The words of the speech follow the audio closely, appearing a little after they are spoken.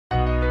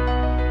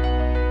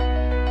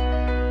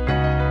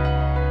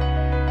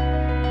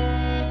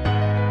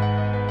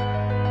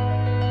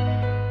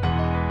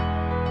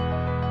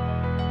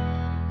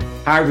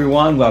Hi,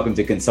 everyone. Welcome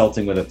to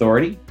Consulting with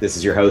Authority. This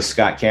is your host,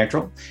 Scott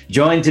Cantrell,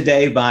 joined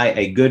today by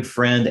a good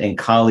friend and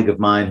colleague of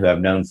mine who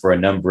I've known for a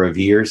number of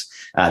years.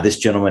 This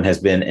gentleman has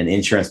been an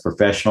insurance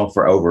professional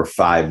for over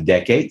 5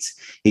 decades.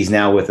 He's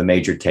now with a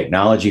major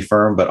technology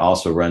firm, but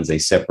also runs a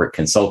separate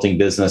consulting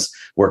business,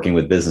 working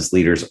with business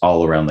leaders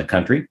all around the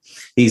country.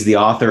 He's the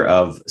author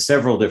of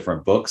several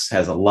different books,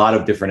 has a lot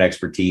of different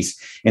expertise,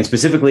 and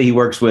specifically, he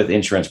works with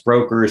insurance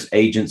brokers,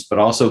 agents, but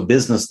also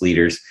business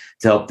leaders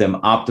to help them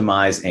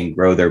optimize and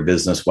grow their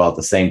business while at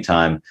the same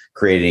time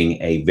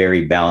creating a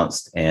very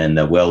balanced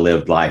and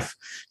well-lived life.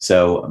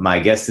 So my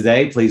guest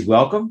today, please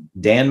welcome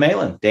Dan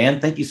Malin. Dan,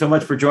 thank you so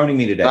much for joining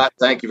me today.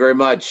 Thank you very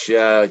much.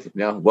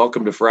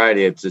 Welcome to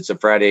Friday. It's a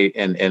Friday,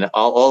 and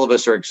all of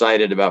us are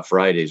excited about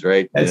Fridays,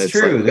 right? That's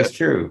true. That's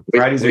true.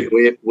 Fridays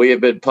we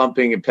have been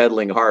pumping and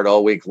pedaling hard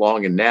all week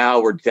long, and now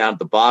we're down at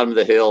the bottom of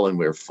the hill, and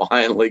we're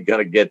finally going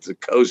to get to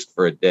coast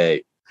for a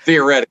day,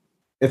 theoretically.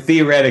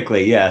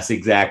 Theoretically, yes,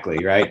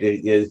 exactly. Right.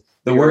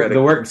 The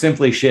work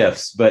simply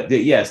shifts, but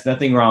yes,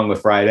 nothing wrong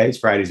with Fridays.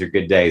 Fridays are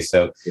good days.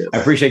 So yes. I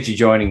appreciate you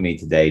joining me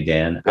today,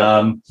 Dan.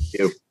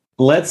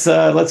 Let's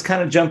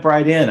kind of jump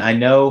right in. I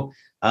know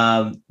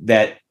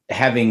that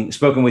having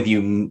spoken with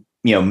you,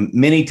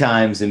 many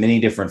times in many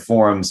different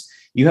forums,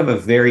 you have a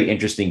very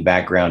interesting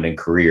background and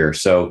career.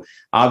 So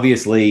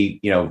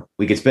obviously,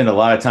 we could spend a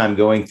lot of time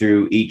going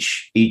through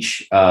each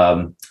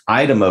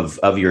item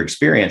of your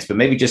experience, but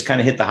maybe just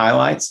kind of hit the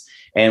highlights.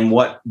 And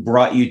what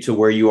brought you to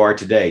where you are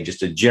today?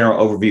 Just a general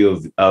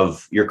overview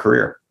of your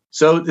career.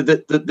 So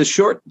the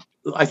short,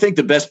 I think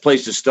the best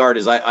place to start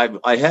is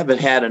I haven't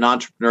had an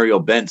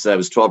entrepreneurial bent since I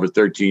was 12 or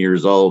 13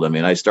 years old. I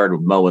mean, I started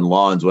with mowing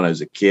lawns when I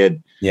was a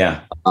kid. Yeah.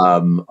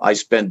 I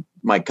spent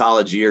my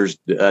college years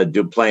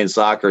playing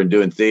soccer and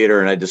doing theater,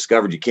 and I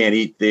discovered you can't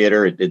eat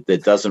theater.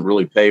 It doesn't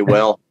really pay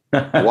well.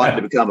 I wanted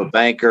to become a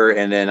banker,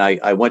 and then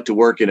I went to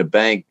work in a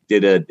bank,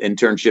 did an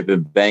internship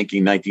in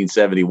banking in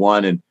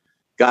 1971, and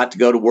got to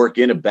go to work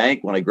in a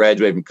bank when I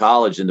graduated from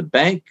college. And the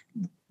bank,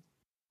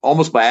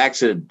 almost by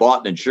accident,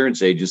 bought an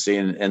insurance agency,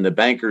 and the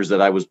bankers that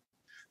I was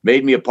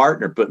made me a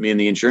partner, put me in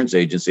the insurance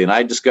agency. And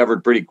I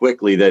discovered pretty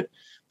quickly that,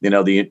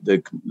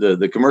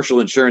 the commercial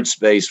insurance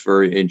space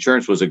for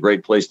insurance was a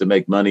great place to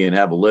make money and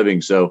have a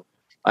living. So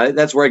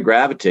that's where I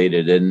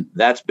gravitated. And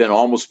that's been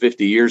almost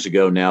 50 years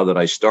ago now that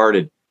I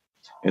started.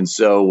 And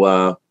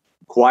so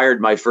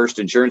acquired my first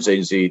insurance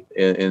agency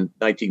in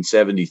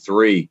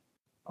 1973.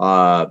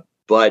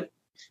 But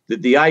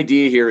the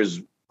idea here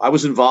is I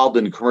was involved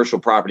in the commercial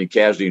property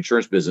casualty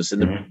insurance business.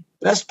 And the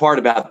best part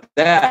about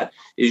that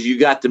is you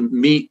got to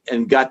meet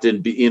and got to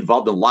be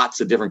involved in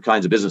lots of different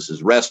kinds of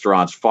businesses,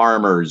 restaurants,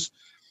 farmers.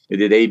 We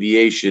did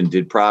aviation,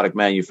 did product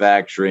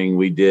manufacturing.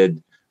 We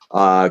did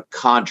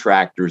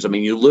contractors. I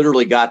mean, you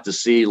literally got to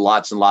see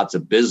lots and lots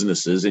of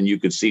businesses, and you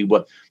could see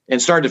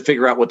and started to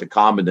figure out what the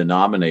common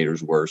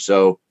denominators were.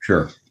 So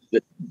sure,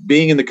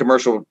 being in the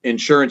commercial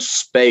insurance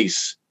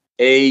space,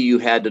 A, you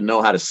had to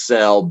know how to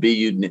sell.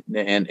 B,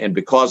 and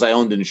because I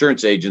owned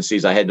insurance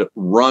agencies, I had to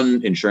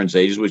run insurance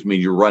agencies, which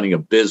means you're running a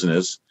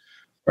business.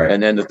 Right.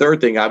 And then the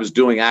third thing, I was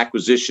doing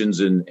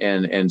acquisitions and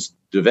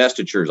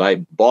divestitures.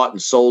 I bought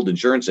and sold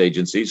insurance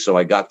agencies, so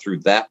I got through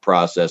that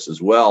process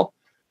as well.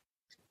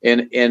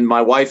 And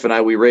my wife and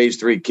I, we raised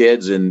 3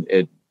 kids, and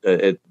at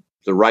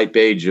the ripe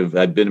age of,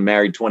 I'd been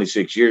married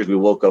 26 years, we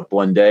woke up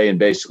one day and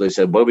basically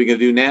said, what are we going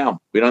to do now?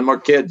 We don't have more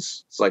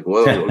kids. It's like,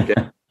 whoa, okay.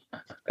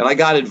 And I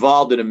got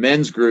involved in a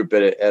men's group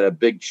at a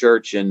big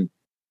church, and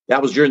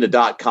that was during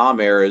the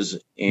 .com eras.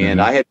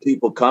 And I had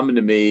people coming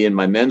to me in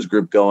my men's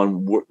group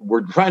going,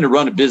 we're trying to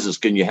run a business.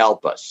 Can you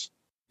help us?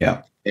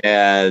 Yeah.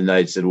 And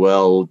I said,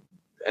 well,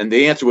 and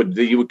the answer would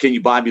be, can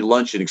you buy me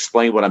lunch and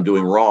explain what I'm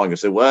doing wrong? I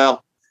said,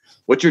 well,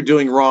 what you're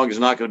doing wrong is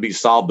not going to be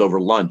solved over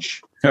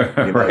lunch.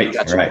 You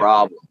got some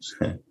problems.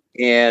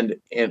 And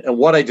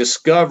what I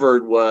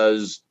discovered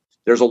was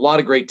there's a lot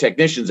of great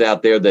technicians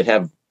out there that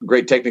have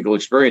great technical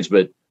experience,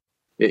 but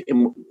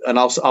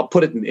I'll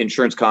put it in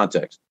insurance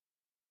context.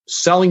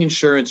 Selling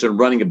insurance and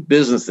running a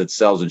business that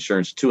sells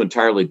insurance, 2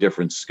 entirely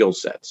different skill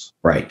sets.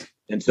 Right.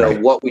 And so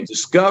what we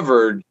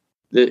discovered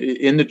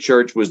in the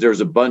church was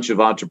there's a bunch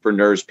of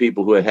entrepreneurs,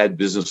 people who had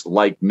business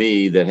like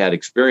me that had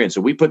experience.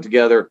 So we put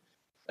together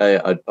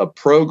a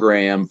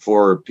program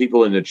for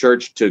people in the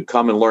church to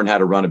come and learn how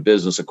to run a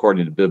business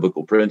according to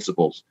biblical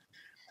principles.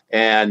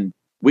 And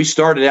we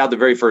started out the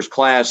very first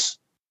class.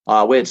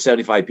 We had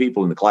 75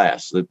 people in the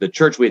class. The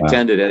church we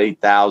attended had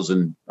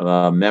 8,000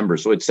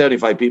 members. So we had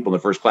 75 people in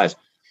the first class.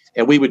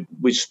 And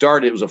we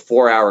started, it was a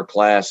 4-hour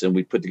class, and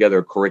we put together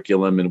a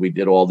curriculum, and we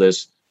did all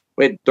this.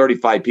 We had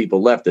 35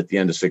 people left at the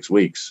end of 6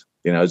 weeks.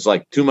 It's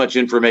like too much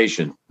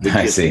information.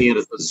 I see.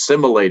 Can't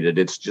assimilate it.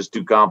 It's just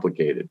too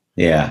complicated.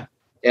 Yeah.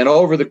 And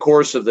over the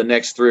course of the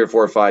next 3 or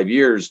 4 or 5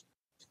 years,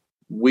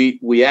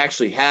 we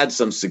actually had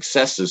some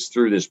successes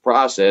through this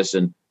process,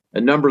 and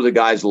a number of the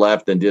guys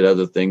left and did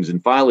other things.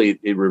 And finally,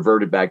 it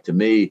reverted back to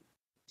me.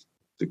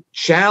 The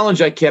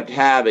challenge I kept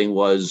having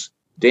was,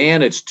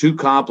 Dan, it's too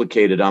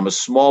complicated. I'm a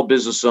small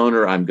business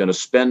owner. I'm going to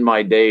spend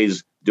my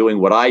days doing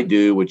what I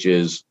do, which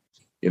is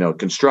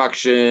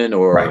construction,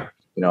 or, Right.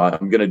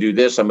 I'm going to do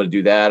this, I'm going to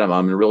do that. I'm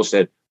in real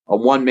estate, a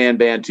one-man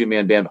band,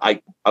 two-man band.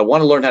 I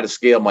want to learn how to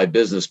scale my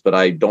business, but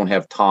I don't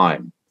have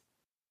time.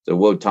 So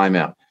whoa, time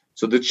out.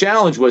 So the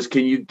challenge was,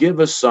 can you give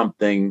us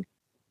something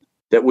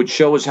that would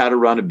show us how to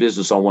run a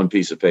business on one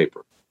piece of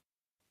paper?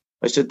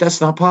 I said,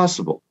 that's not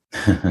possible.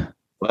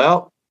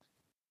 Well,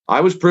 I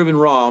was proven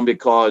wrong,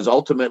 because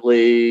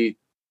ultimately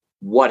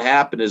what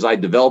happened is I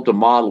developed a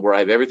model where I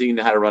have everything you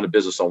know how to run a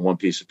business on one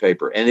piece of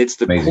paper. And it's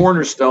the Amazing.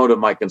 cornerstone of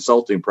my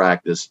consulting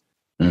practice.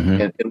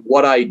 Mm-hmm. And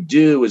what I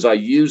do is I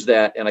use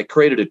that, and I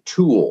created a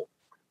tool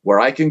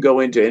where I can go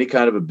into any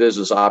kind of a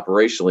business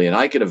operationally, and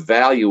I can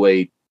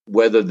evaluate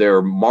whether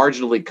they're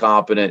marginally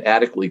competent,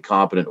 adequately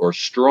competent, or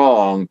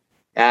strong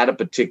at a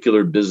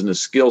particular business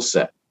skill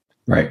set.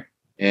 Right.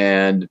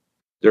 And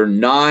there are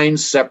 9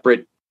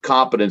 separate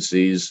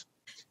competencies,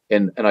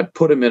 and I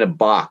put them in a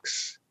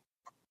box.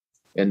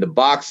 And the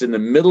box in the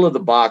middle of the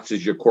box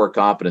is your core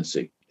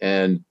competency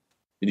and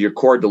your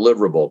core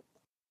deliverable.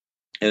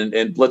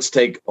 And let's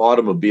take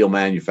automobile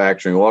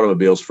manufacturing,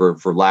 automobiles for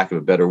lack of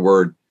a better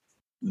word.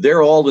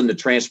 They're all in the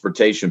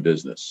transportation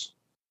business,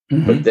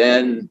 Mm-hmm. but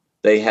then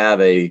they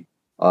have a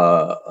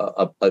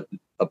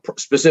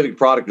specific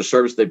product or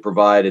service they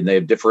provide, and they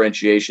have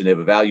differentiation. They have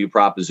a value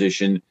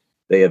proposition.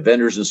 They have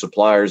vendors and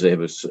suppliers. They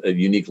have a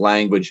unique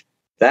language.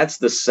 That's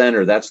the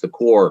center. That's the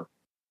core.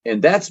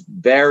 And that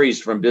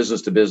varies from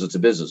business to business to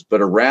business.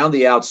 But around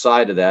the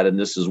outside of that, and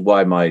this is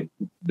why my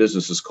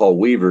business is called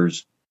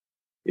Weavers,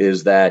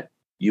 is that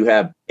you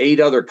have 8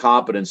 other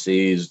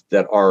competencies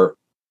that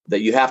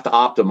you have to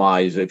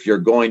optimize if you're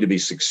going to be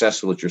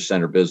successful at your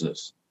center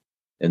business.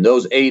 And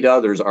those 8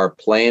 others are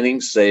planning,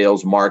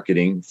 sales,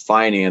 marketing,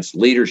 finance,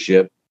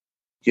 leadership,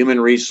 human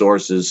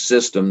resources,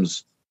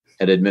 systems,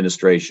 and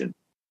administration.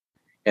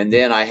 And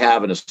then I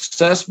have an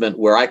assessment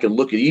where I can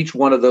look at each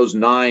one of those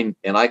 9,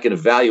 and I can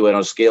evaluate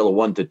on a scale of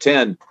 1 to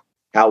 10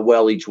 how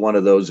well each one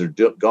of those are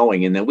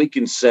going. And then we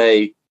can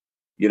say,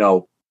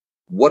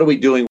 what are we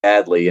doing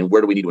badly and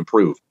where do we need to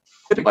improve?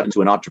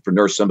 To an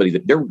entrepreneur, somebody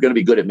that they're going to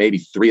be good at maybe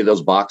 3 of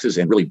those boxes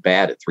and really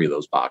bad at 3 of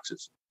those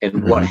boxes. And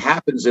Mm-hmm. what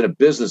happens in a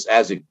business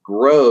as it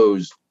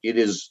grows,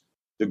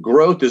 the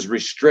growth is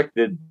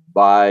restricted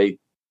by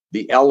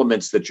the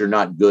elements that you're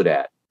not good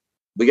at.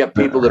 We got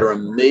people that are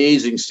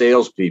amazing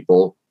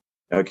salespeople.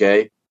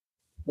 Okay.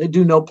 They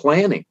do no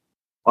planning.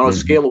 On a Mm-hmm.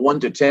 scale of 1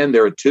 to 10,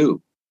 they're a 2.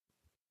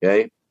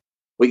 Okay.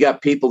 We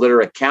got people that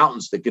are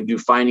accountants that can do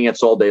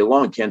finance all day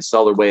long, can't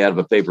sell their way out of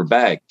a paper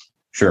bag.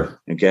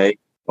 Sure. Okay.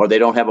 Or they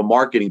don't have a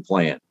marketing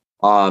plan.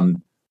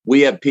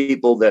 We have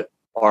people that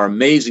are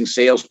amazing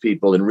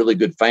salespeople and really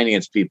good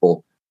finance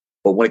people.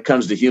 But when it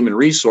comes to human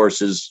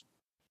resources,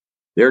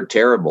 they're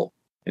terrible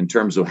in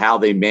terms of how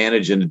they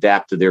manage and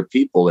adapt to their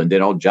people. And they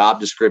don't job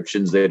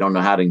descriptions. They don't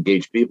know how to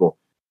engage people.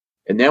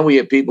 And then we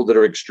have people that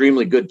are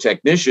extremely good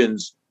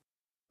technicians,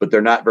 but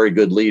they're not very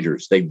good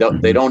leaders. They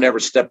don't ever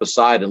step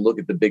aside and look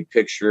at the big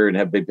picture and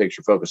have big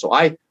picture focus. So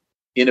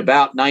in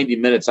about 90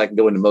 minutes, I can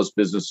go into most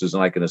businesses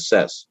and I can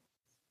assess.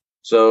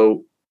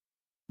 So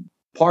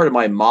part of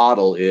my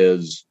model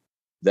is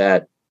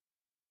that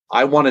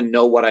I want to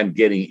know what I'm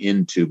getting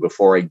into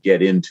before I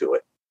get into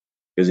it.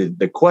 Because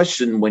the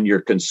question when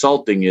you're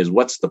consulting is,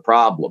 what's the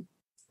problem?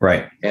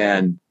 Right.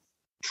 And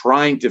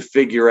trying to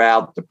figure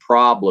out the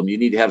problem, you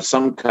need to have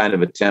some kind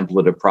of a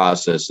template, a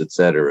process, et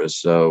cetera.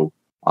 So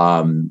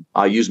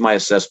I use my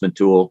assessment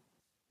tool.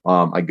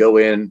 I go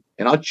in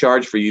and I'll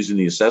charge for using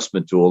the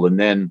assessment tool, and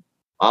then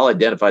I'll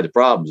identify the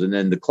problems. And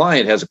then the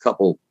client has a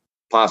couple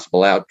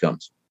possible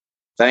outcomes.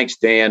 Thanks,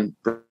 Dan.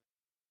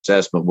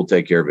 Assessment, we'll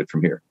take care of it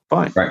from here.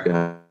 Fine.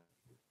 Right.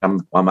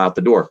 I'm out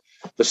the door.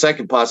 The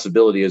second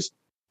possibility is,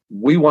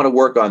 we want to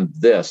work on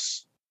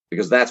this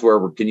because that's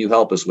where can you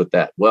help us with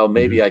that? Well,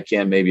 maybe I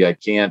can, maybe I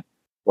can't,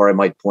 or I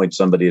might point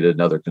somebody to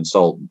another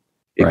consultant.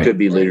 It could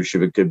be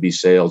leadership. It could be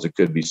sales. It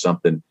could be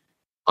something.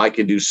 I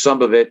can do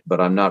some of it, but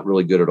I'm not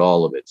really good at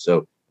all of it.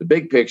 So the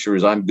big picture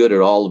is I'm good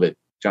at all of it,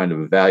 trying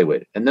to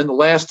evaluate it. And then the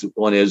last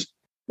one is,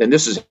 and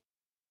this is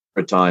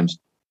at times,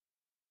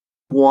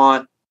 we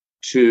want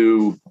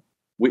to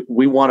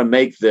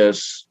make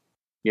this,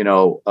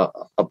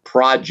 a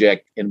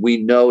project, and we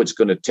know it's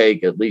going to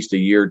take at least a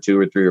year, 2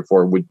 or 3 or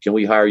 4. Can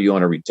we hire you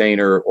on a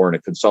retainer or on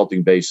a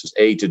consulting basis,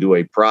 A, to do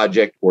a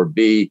project, or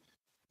B,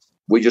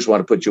 we just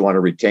want to put you on a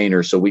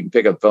retainer so we can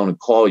pick up the phone and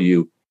call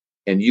you,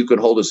 and you can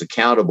hold us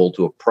accountable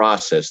to a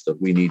process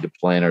that we need to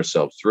plan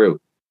ourselves through.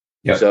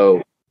 Yep.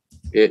 So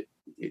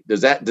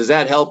does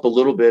that help a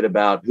little bit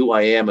about who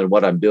I am and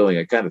what I'm doing?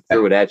 I kind of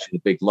threw it at you in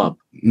a big lump.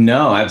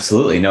 No,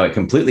 absolutely. No, it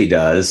completely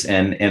does.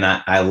 And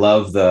I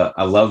love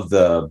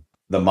the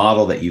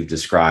model that you've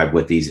described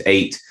with these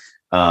 8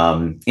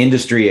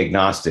 industry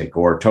agnostic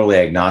or totally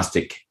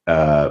agnostic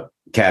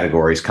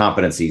categories,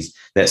 competencies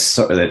that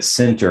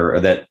center or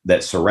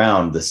that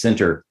surround the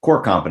center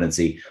core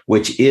competency,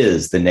 which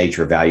is the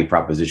nature, value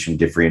proposition,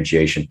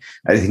 differentiation.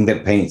 I think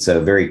that paints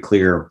a very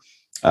clear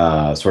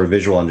sort of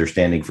visual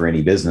understanding for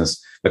any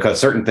business, because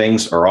certain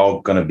things are all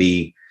going to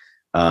be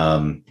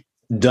done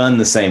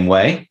the same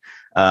way.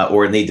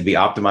 or need to be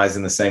optimized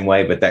in the same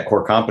way, but that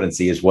core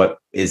competency is what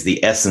is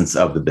the essence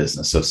of the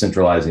business. So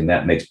centralizing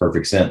that makes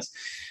perfect sense.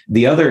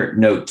 The other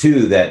note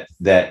too that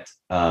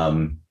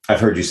I've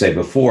heard you say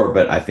before,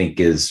 but I think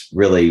is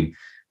really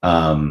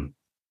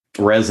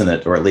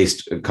resonant, or at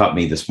least caught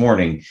me this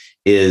morning,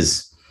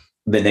 is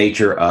the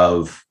nature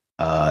of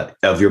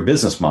your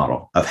business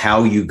model, of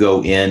how you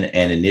go in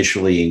and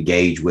initially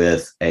engage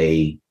with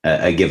a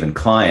given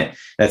client.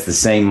 That's the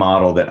same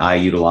model that I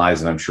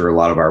utilize, and I'm sure a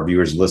lot of our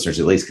viewers and listeners,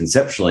 at least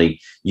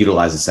conceptually,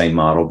 utilize the same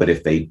model. But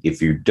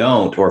if you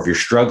don't, or if you're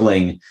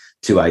struggling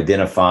to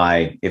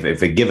identify,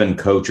 if a given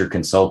coach or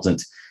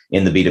consultant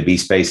in the B2B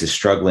space is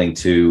struggling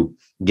to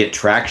get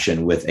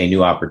traction with a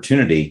new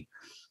opportunity,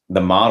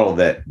 the model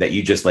that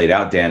you just laid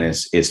out, Dan,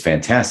 is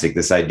fantastic.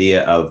 This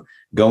idea of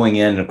going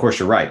in, and of course,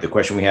 you're right. The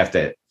question we have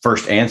to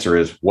first answer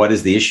is, what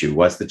is the issue?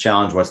 What's the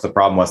challenge? What's the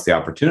problem? What's the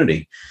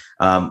opportunity?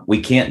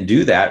 We can't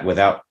do that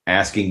without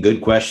asking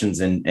good questions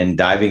and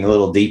diving a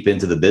little deep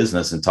into the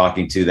business and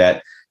talking to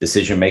that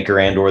decision maker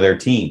and or their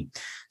team.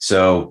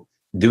 So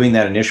doing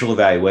that initial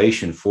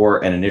evaluation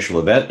for an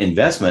initial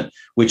investment,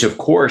 which of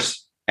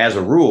course, as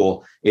a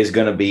rule, is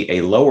going to be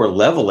a lower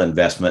level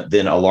investment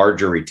than a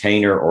larger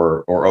retainer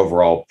or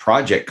overall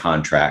project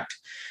contract.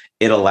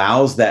 It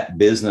allows that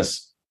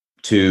business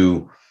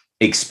to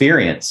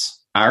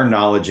experience our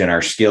knowledge and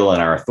our skill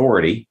and our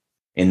authority.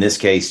 In this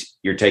case,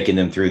 you're taking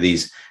them through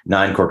these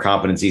 9 core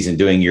competencies and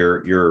doing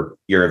your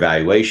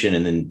evaluation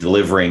and then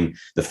delivering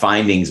the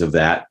findings of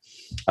that.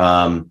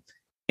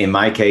 In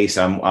my case,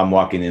 I'm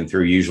walking them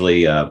through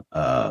usually an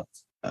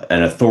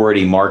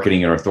authority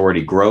marketing or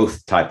authority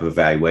growth type of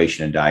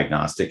evaluation and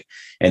diagnostic,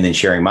 and then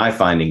sharing my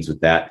findings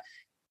with that.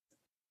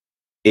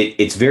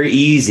 It's very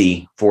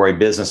easy for a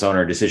business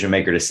owner, decision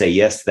maker, to say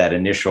yes to that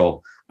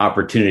initial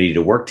opportunity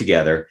to work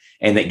together.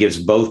 And that gives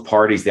both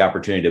parties the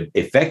opportunity to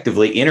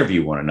effectively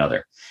interview one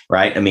another,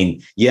 right? I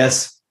mean,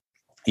 yes,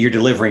 you're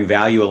delivering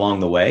value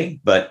along the way,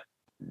 but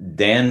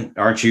Dan,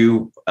 aren't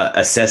you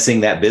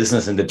assessing that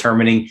business and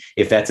determining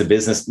if that's a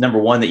business, number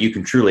one, that you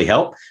can truly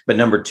help, but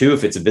number two,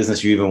 if it's a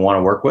business you even want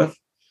to work with?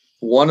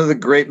 One of the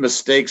great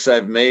mistakes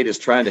I've made is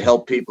trying to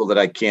help people that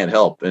I can't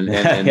help. And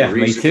yeah, the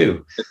reason,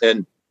 me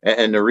too.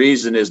 And the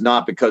reason is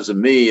not because of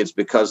me, it's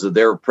because of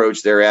their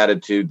approach, their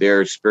attitude, their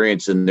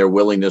experience, and their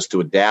willingness to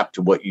adapt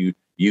to what you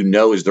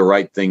know is the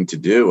right thing to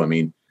do. I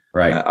mean,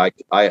 right.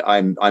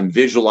 I'm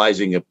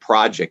visualizing a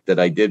project that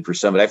I did for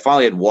somebody. I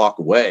finally had to walk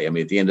away. I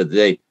mean, at the end of the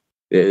day,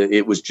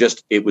 it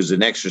was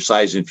an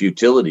exercise in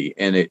futility,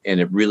 and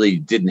it really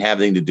didn't have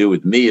anything to do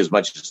with me as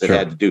much as it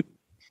had to do.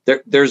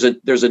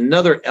 There's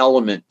another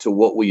element to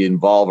what we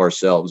involve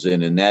ourselves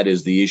in, and that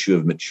is the issue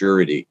of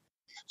maturity.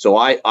 So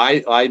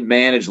I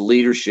manage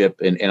leadership,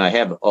 and I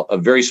have a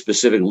very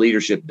specific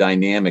leadership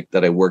dynamic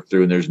that I work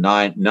through, and there's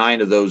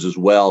nine of those as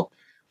well.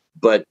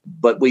 But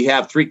we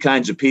have 3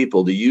 kinds of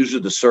people: the user,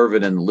 the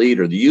servant, and the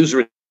leader. The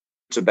user,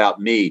 it's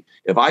about me.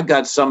 If I've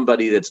got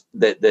somebody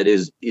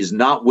that is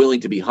not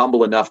willing to be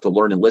humble enough to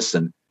learn and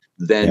listen,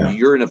 then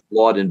you're in a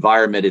flawed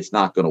environment. It's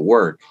not going to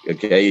work.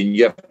 Okay, and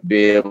you have to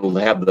be able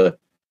to have the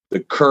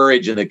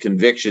courage and the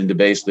conviction to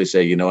basically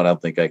say, you know what, I don't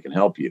think I can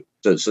help you.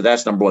 So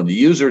that's number one. The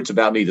user, it's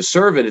about me. The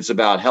servant, it's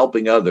about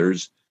helping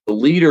others. The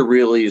leader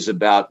really is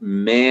about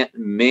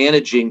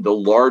managing the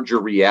larger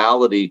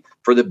reality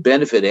for the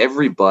benefit of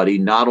everybody,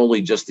 not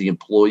only just the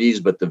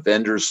employees, but the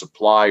vendors,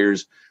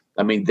 suppliers.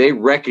 I mean, they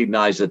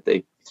recognize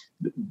that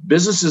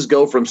businesses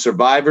go from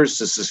survivors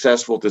to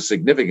successful to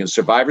significant.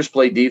 Survivors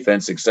play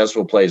defense,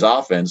 successful plays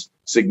offense,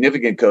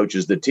 significant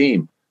coaches the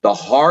team. The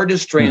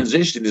hardest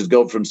transition is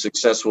go from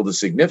successful to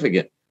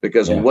significant,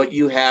 because what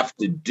you have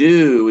to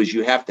do is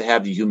you have to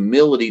have the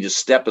humility to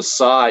step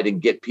aside and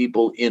get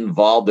people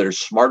involved that are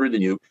smarter than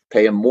you,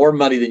 pay them more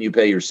money than you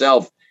pay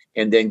yourself,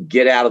 and then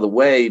get out of the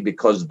way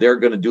because they're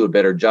going to do a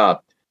better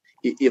job.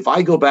 If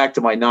I go back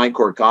to my 9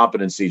 core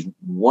competencies,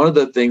 one of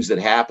the things that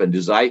happened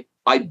is I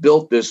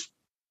built this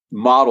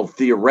model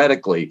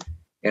theoretically,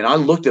 and I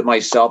looked at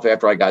myself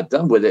after I got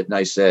done with it and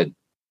I said,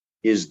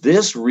 is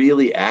this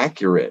really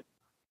accurate?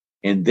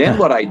 And then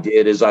what I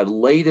did is I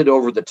laid it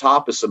over the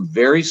top of some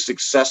very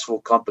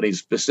successful companies,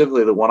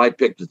 specifically the one I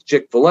picked with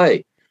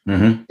Chick-fil-A.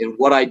 Mm-hmm. And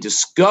what I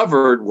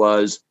discovered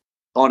was,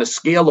 on a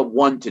scale of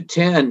 1 to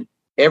 10,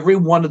 every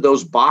one of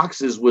those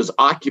boxes was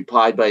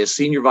occupied by a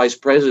senior vice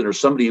president or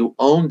somebody who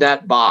owned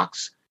that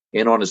box.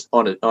 And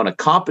on a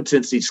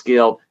competency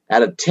scale,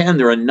 out of 10,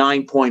 they're a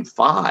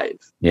 9.5.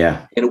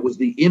 Yeah. And it was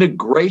the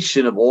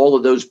integration of all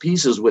of those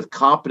pieces with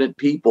competent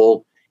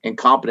people and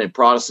competent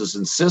processes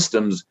and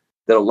systems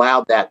that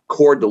allowed that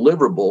core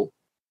deliverable.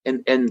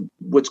 And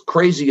what's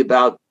crazy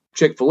about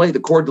Chick-fil-A, the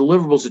core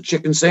deliverable is a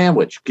chicken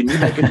sandwich. Can you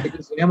make a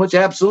chicken sandwich?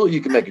 Absolutely, you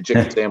can make a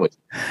chicken sandwich.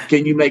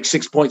 Can you make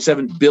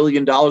 $6.7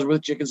 billion worth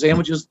of chicken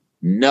sandwiches?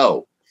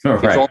 No.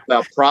 It's all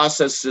about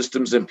process,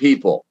 systems, and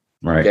people.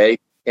 Right. Okay.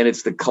 And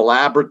it's the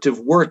collaborative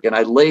work. And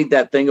I laid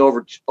that thing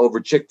over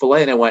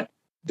Chick-fil-A, and I went,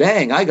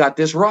 dang, I got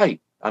this right.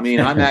 I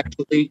mean, I'm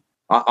actually,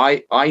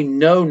 I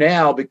know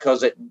now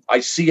because I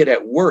see it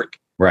at work.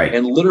 Right.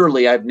 And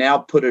literally, I've now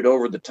put it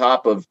over the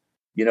top of,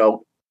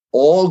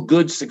 all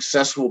good,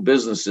 successful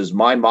businesses,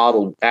 my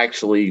model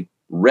actually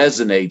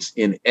resonates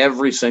in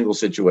every single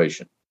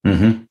situation.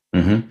 Mm-hmm.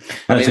 Mm-hmm.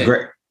 That's a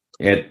great.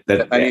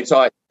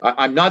 So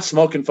I'm not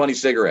smoking funny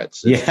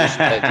cigarettes. It's just,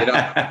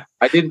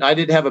 I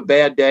didn't have a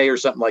bad day or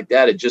something like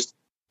that. It just,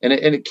 and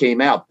it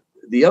came out.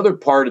 The other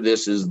part of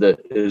this is the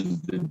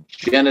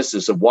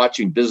genesis of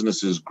watching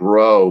businesses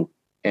grow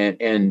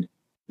and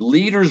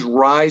leaders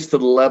rise to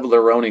the level of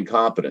their own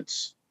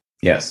incompetence.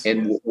 Yes.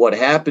 And what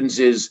happens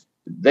is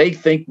they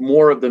think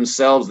more of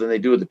themselves than they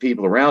do of the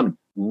people around them.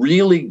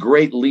 Really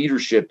great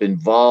leadership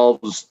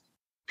involves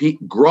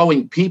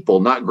growing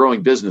people, not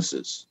growing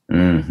businesses.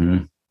 Mm-hmm.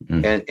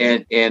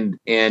 Mm-hmm.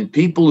 And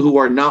people who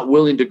are not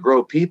willing to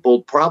grow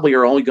people probably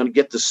are only going to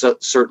get to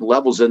certain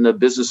levels, and the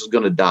business is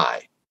going to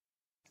die.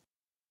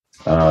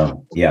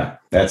 Yeah,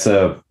 that's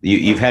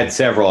you've had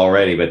several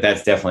already, but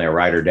that's definitely a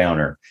rider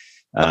downer.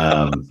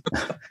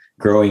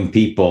 Growing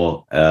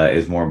people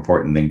is more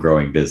important than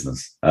growing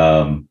business.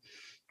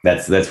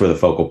 That's where the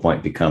focal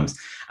point becomes.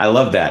 I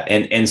love that.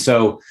 And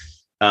so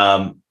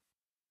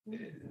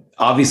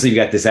obviously you've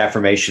got this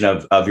affirmation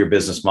of your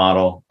business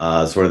model,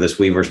 sort of this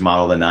Weaver's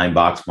model, the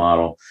 9-box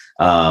model.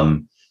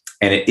 And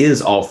it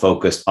is all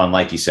focused on,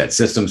 like you said,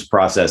 systems,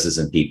 processes,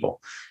 and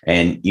people.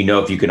 And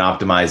if you can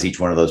optimize each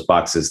one of those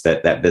boxes,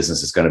 that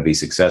business is going to be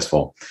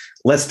successful.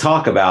 Let's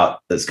kind of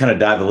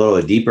dive a little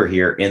bit deeper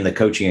here in the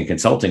coaching and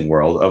consulting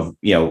world of,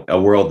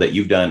 a world that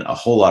you've done a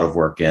whole lot of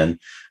work in.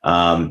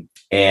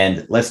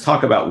 And let's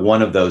talk about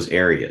one of those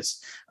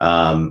areas.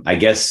 I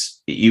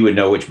guess you would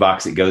know which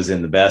box it goes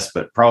in the best,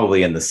 but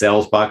probably in the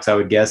sales box, I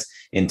would guess,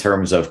 in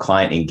terms of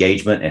client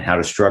engagement and how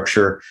to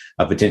structure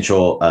a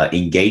potential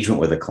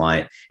engagement with a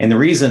client. And the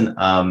reason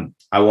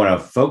I want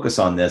to focus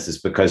on this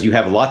is because you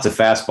have lots of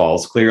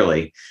fastballs,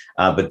 clearly,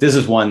 but this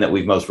is one that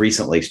we've most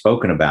recently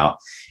spoken about.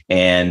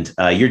 And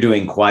you're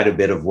doing quite a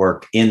bit of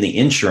work in the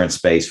insurance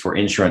space for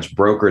insurance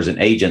brokers and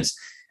agents.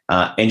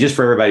 And just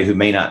for everybody who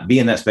may not be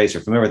in that space or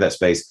familiar with that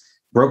space,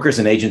 brokers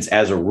and agents,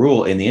 as a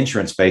rule, in the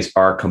insurance space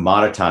are a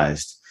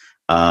commoditized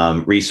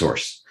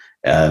resource.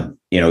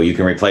 You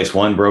can replace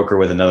one broker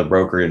with another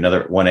broker,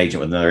 one agent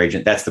with another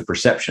agent. That's the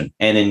perception.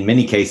 And in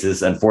many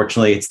cases,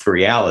 unfortunately, it's the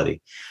reality.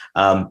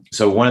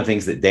 So one of the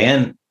things that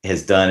Dan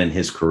has done in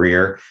his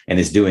career and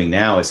is doing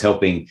now is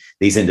helping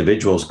these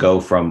individuals go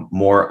from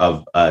more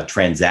of a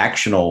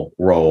transactional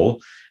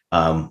role,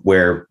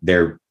 where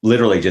they're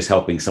literally just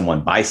helping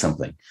someone buy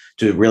something,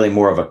 to really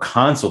more of a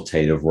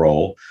consultative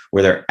role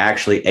where they're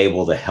actually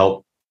able to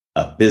help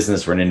a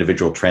business or an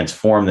individual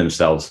transform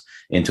themselves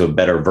into a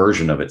better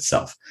version of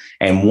itself.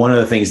 And one of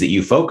the things that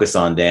you focus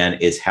on, Dan,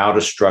 is how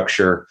to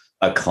structure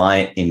a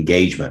client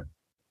engagement.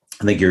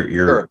 I think you're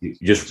sure.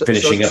 Just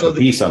finishing up a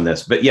piece on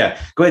this, but yeah,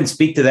 go ahead and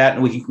speak to that.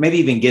 And we can maybe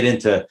even get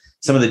into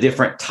some of the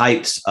different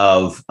types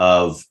of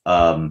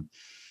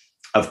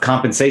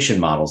compensation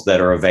models that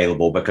are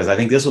available, because I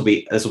think this will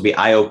be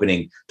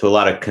eye-opening to a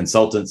lot of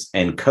consultants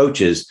and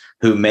coaches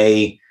who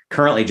may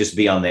currently just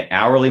be on the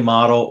hourly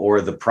model or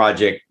the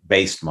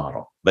project-based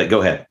model. But go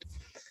ahead.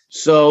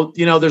 So,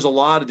 there's a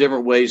lot of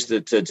different ways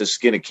to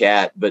skin a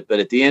cat, but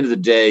at the end of the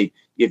day,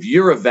 if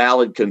you're a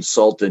valid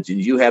consultant and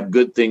you have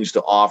good things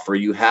to offer,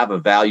 you have a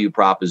value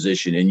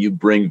proposition and you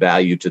bring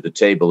value to the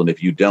table. And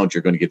if you don't,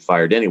 you're going to get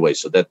fired anyway.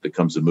 So that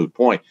becomes a moot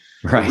point.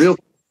 Right. The real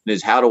question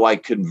is, how do I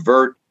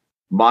convert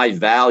my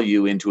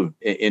value into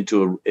a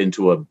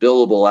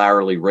billable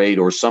hourly rate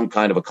or some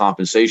kind of a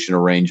compensation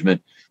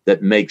arrangement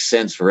that makes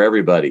sense for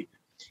everybody?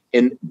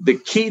 And the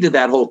key to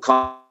that whole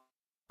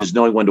is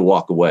knowing when to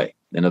walk away.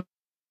 And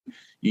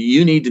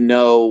you need to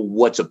know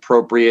what's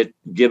appropriate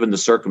given the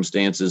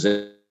circumstances.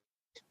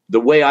 The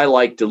way I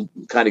like to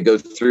kind of go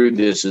through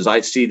this is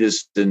I see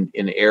this in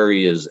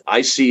areas.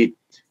 I see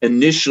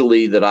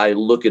initially that I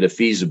look at a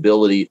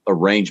feasibility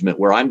arrangement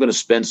where I'm going to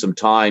spend some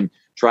time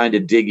trying to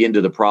dig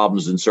into the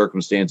problems and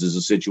circumstances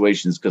and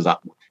situations, because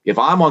if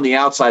I'm on the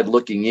outside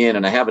looking in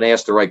and I haven't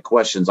asked the right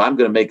questions, I'm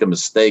going to make a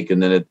mistake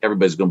and then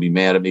everybody's going to be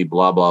mad at me,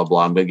 blah, blah,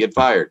 blah. I'm going to get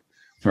fired.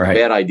 Right.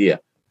 Bad idea.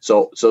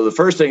 So the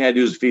first thing I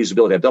do is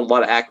feasibility. I've done a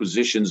lot of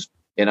acquisitions,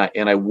 and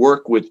I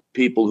work with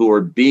people who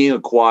are being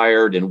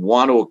acquired and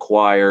want to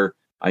acquire.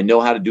 I know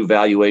how to do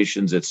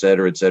valuations, et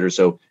cetera, et cetera.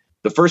 So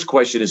the first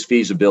question is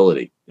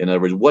feasibility. In other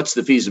words, what's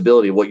the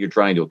feasibility of what you're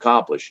trying to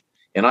accomplish?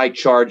 And I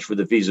charge for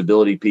the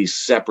feasibility piece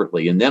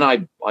separately. And then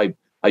I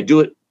do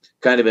it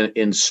kind of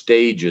in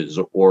stages.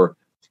 Or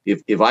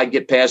if I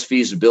get past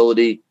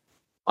feasibility,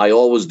 I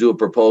always do a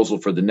proposal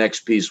for the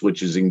next piece,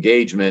 which is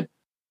engagement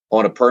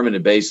on a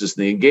permanent basis.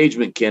 And the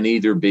engagement can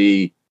either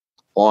be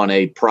on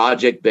a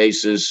project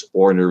basis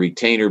or on a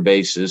retainer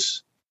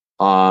basis.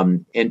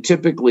 And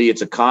typically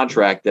it's a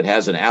contract that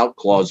has an out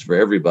clause for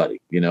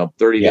everybody,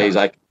 30 days,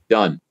 I can be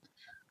done.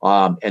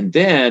 And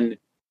then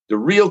the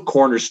real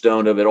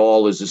cornerstone of it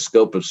all is the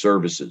scope of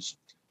services.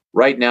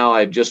 Right now,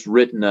 I've just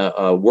written a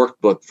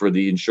workbook for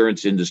the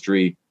insurance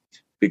industry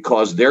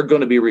because they're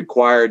going to be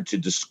required to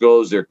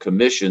disclose their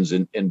commissions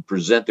and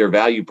present their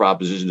value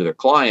proposition to their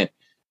client.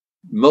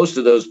 Most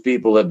of those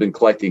people have been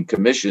collecting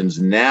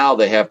commissions. Now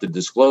they have to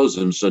disclose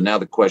them. So now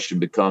the question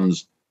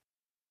becomes,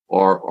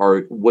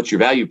 or what's your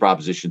value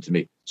proposition to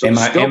me? So am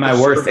I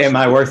worth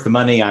the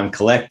money I'm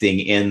collecting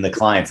in the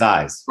client's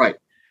eyes? Right.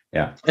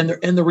 Yeah.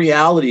 And the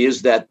reality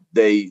is that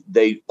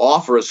they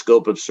offer a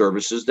scope of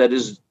services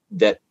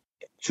that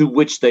to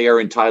which they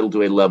are entitled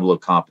to a level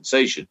of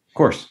compensation. Of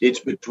course. It's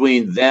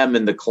between them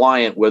and the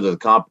client whether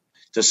to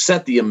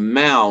set the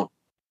amount.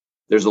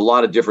 There's a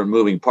lot of different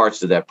moving parts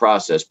to that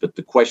process, but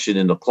the question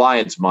in the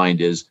client's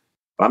mind is,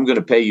 I'm going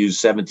to pay you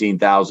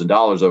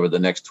 $17,000 over the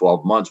next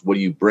 12 months. What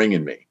are you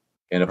bringing me?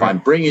 And if I'm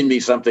bringing me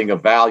something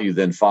of value,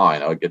 then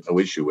fine, I'll get no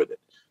issue with it.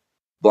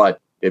 But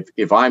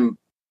if I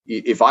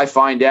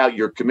find out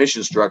your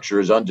commission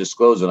structure is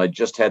undisclosed, and I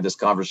just had this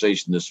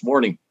conversation this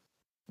morning,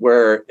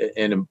 where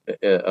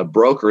a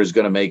broker is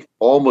going to make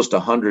almost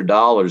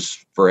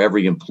 $100 for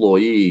every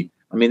employee.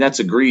 I mean, that's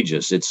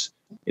egregious. It's,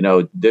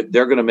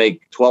 they're going to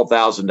make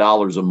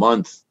 $12,000 a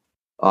month,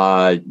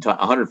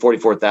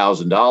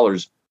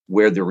 $144,000,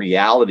 where the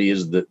reality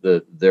is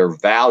that their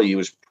value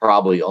is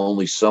probably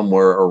only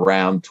somewhere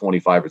around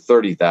 $25,000 or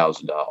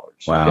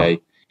 $30,000. Wow.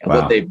 Okay, and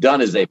what they've done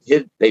is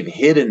they've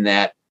hidden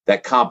that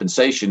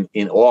compensation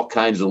in all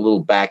kinds of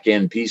little back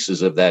end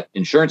pieces of that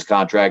insurance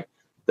contract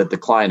that the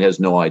client has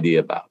no idea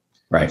about.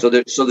 Right. So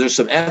there's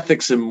some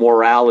ethics and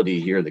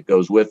morality here that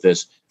goes with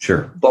this.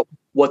 Sure. But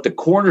what the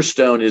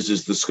cornerstone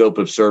is the scope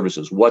of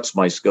services. What's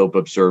my scope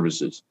of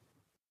services?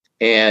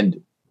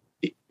 And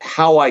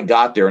how I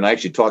got there, and I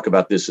actually talk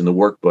about this in the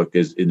workbook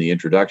is in the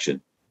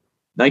introduction.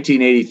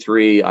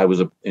 1983, I was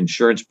an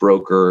insurance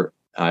broker.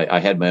 I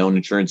had my own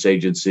insurance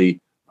agency.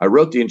 I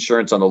wrote the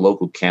insurance on the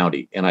local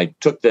county, and I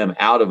took them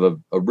out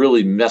of a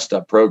really messed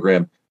up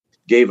program,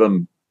 gave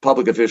them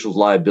public officials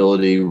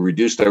liability,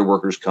 reduced their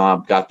workers'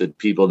 comp, got the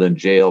people in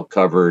jail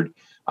covered.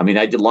 I mean,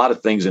 I did a lot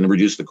of things and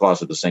reduced the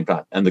cost at the same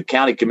time. And the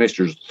county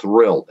commissioners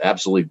thrilled,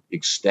 absolutely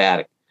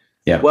ecstatic.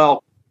 Yeah.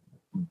 Well,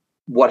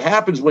 what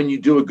happens when you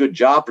do a good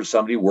job for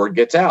somebody, word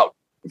gets out.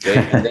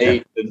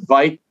 Okay.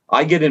 And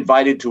I get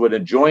invited to an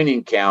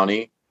adjoining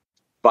county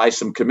by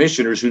some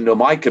commissioners who know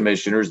my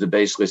commissioners that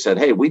basically said,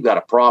 hey, we've got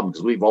a problem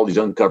because we have all these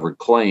uncovered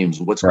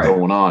claims. What's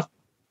going on?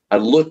 I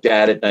looked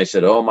at it and I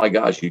said, oh my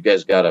gosh, you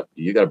guys got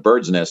a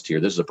bird's nest here.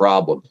 This is a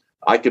problem.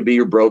 I could be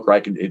your broker.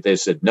 They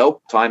said,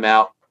 nope, time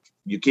out.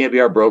 You can't be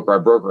our broker. Our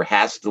broker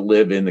has to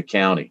live in the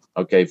county.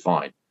 Okay,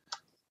 fine.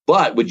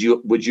 But would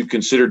you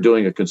consider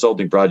doing a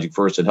consulting project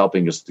first and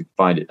helping us to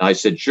find it? And I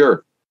said,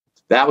 sure.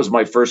 That was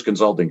my first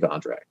consulting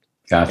contract.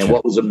 Gotcha. And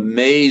what was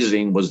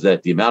amazing was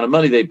that the amount of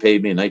money they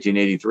paid me in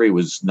 1983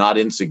 was not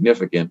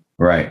insignificant.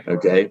 Right.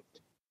 Okay.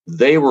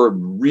 They were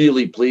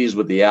really pleased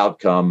with the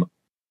outcome.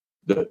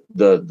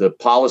 The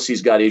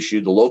policies got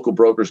issued, the local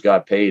brokers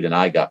got paid, and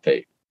I got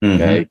paid.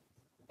 Okay.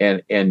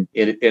 Mm-hmm. And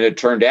it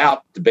turned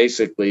out to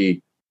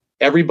basically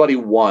everybody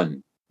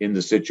won in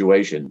the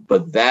situation,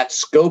 but that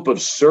scope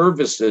of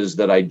services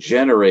that I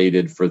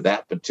generated for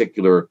that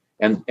particular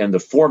and the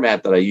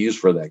format that I used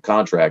for that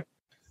contract,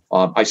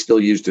 I still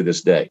use to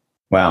this day.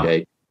 Wow.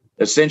 Okay.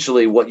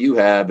 Essentially what you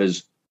have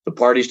is the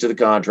parties to the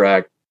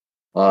contract,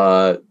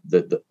 an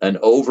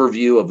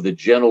overview of the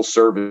general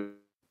service,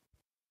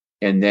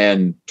 and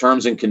then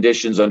terms and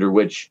conditions under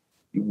which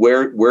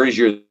where is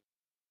your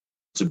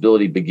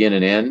responsibility begin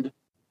and end?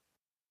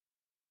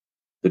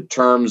 The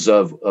terms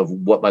of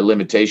what my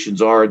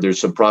limitations are. There's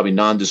some probably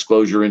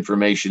non-disclosure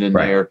information in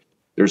there.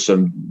 There's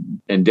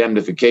some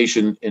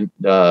indemnification,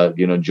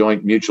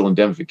 joint mutual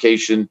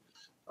indemnification,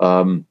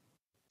 and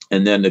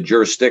then the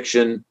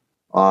jurisdiction,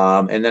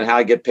 and then how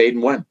I get paid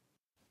and when.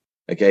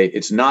 Okay,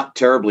 it's not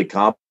terribly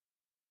complicated.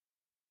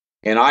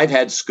 And I've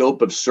had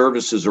scope of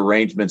services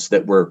arrangements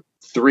that were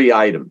 3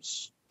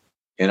 items,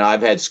 and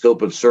I've had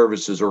scope of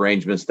services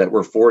arrangements that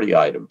were 40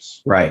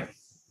 items. Right.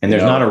 And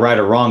there's not a right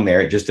or wrong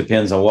there. It just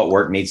depends on what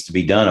work needs to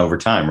be done over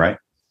time, right?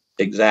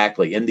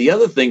 Exactly. And the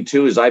other thing,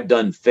 too, is I've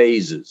done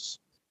phases.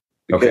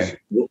 Because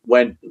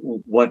when,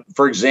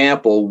 for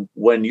example,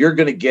 when you're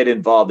going to get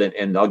involved in,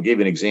 and I'll give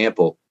you an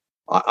example,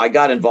 I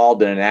got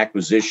involved in an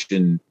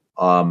acquisition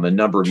a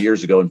number of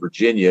years ago in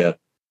Virginia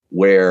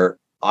where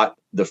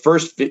the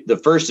first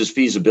is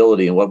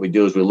feasibility. And what we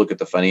do is we look at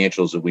the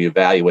financials and we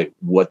evaluate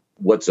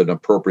what's an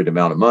appropriate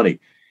amount of money.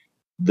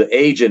 The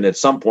agent at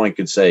some point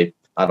could say,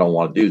 I don't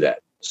want to do that.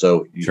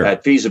 So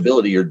at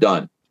feasibility, you're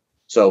done.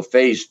 So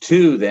phase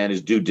 2 then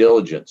is due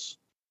diligence.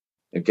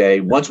 Okay.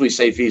 Once we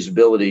say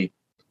feasibility,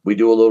 we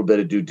do a little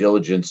bit of due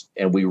diligence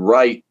and we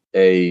write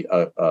a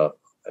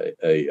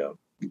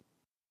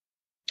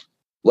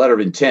letter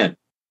of intent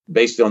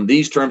based on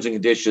these terms and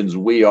conditions.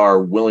 We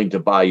are willing to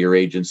buy your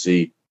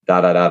agency.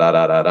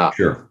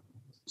 Sure.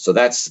 So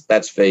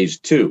that's phase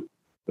 2.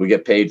 We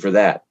get paid for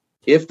that.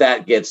 If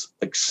that gets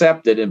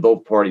accepted in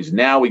both parties,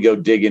 now we go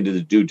dig into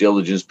the due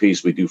diligence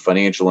piece. We do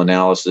financial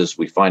analysis.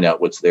 We find out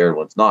what's there and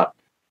what's not.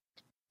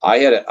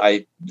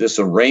 This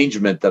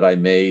arrangement that I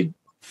made,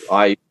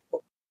 the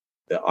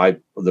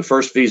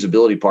first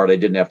feasibility part, I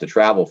didn't have to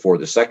travel for.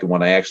 The second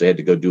one, I actually had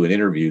to go do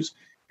interviews.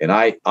 And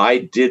I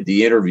did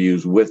the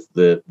interviews with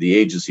the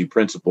agency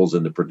principals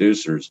and the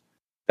producers.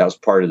 That was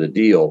part of the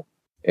deal.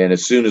 And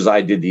as soon as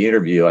I did the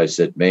interview, I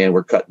said, man,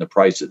 we're cutting the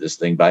price of this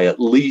thing by at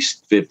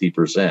least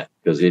 50%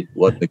 because it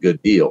wasn't a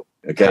good deal.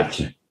 Okay.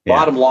 Gotcha. Yeah.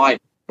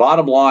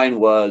 Bottom line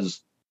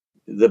was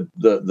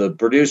the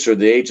producer,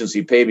 the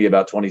agency paid me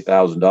about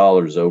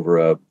 $20,000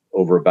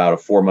 over about a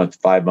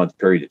 5-month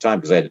period of time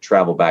because I had to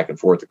travel back and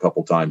forth a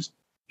couple times.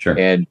 Sure.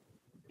 And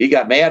he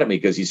got mad at me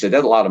because he said,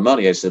 that's a lot of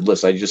money. I said,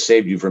 listen, I just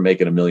saved you from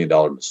making $1 million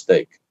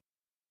mistake.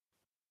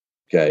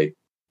 Okay.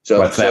 So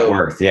what's that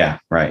worth? Yeah.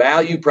 Right.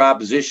 Value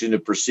proposition to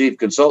perceived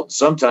consultant.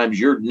 Sometimes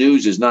your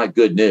news is not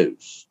good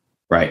news.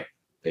 Right.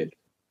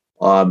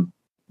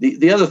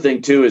 The other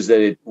thing too is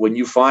that when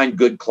you find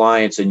good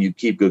clients and you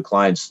keep good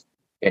clients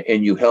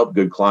and you help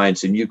good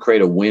clients and you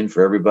create a win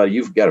for everybody,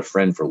 you've got a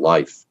friend for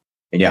life.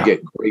 And you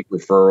get great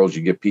referrals.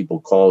 You get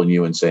people calling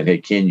you and saying, hey,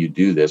 can you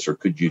do this? Or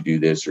could you do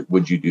this? Or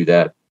would you do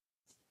that?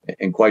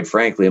 And quite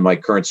frankly, in my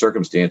current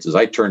circumstances,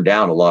 I turn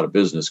down a lot of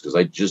business because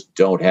I just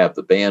don't have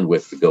the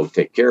bandwidth to go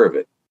take care of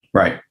it.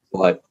 Right.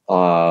 But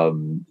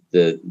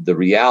the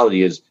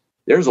reality is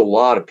there's a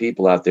lot of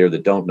people out there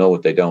that don't know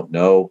what they don't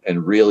know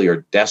and really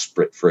are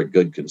desperate for a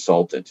good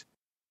consultant.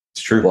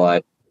 It's true.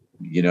 But,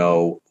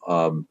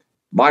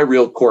 my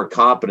real core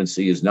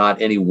competency is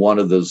not any one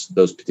of those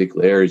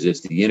particular areas.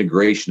 It's the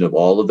integration of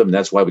all of them.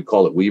 That's why we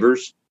call it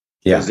Weavers.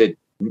 Yeah. Because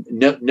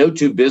no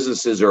two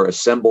businesses are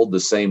assembled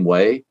the same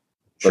way,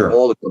 but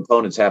all the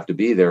components have to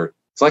be there.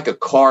 It's like a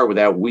car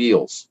without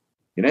wheels.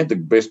 You don't have the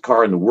best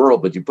car in the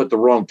world, but you put the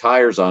wrong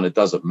tires on, it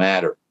doesn't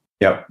matter.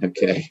 Yep.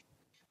 Okay.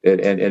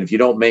 And if you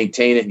don't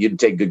maintain it and you don't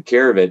take good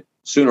care of it,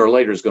 sooner or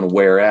later it's going to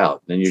wear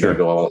out. And then you're going to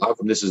go, oh, how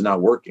come this is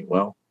not working?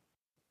 Well,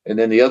 and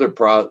then the other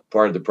part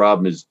of the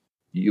problem is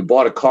you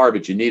bought a car,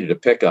 but you needed a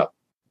pickup.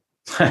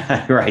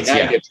 Right. Now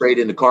you get trade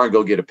in the car and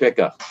go get a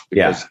pickup.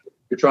 Because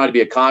you're trying to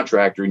be a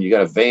contractor and you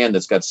got a van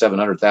that's got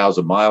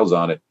 700,000 miles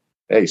on it.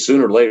 Hey,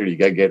 sooner or later, you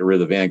got to get rid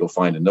of the van, go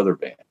find another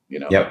van,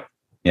 Yep.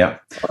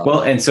 Yep.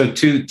 Well, and so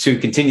to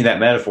continue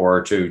that metaphor,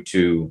 or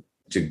to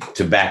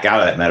back out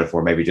of that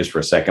metaphor, maybe just for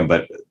a second,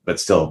 but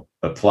still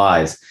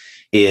applies,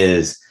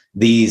 is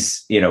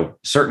these,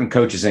 certain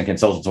coaches and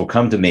consultants will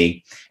come to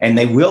me and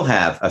they will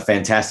have a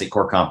fantastic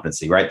core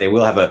competency, right? They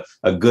will have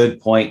a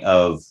good point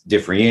of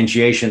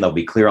differentiation. They'll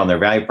be clear on their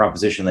value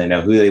proposition. They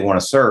know who they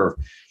want to serve,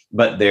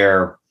 but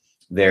their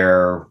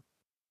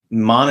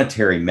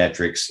monetary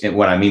metrics, and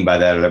what I mean by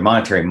that, or their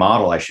monetary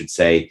model, I should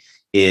say,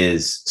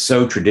 is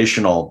so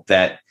traditional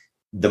that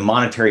the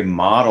monetary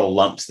model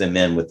lumps them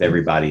in with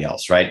everybody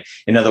else, right?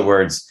 In other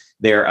words,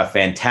 they're a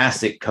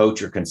fantastic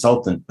coach or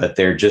consultant, but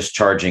they're just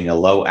charging a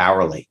low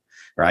hourly,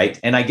 right?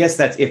 And I guess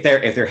that's if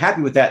they're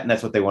happy with that and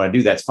that's what they want to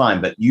do, that's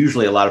fine. But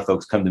usually a lot of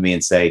folks come to me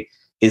and say,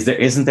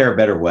 isn't there a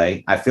better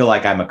way? I feel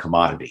like I'm a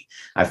commodity.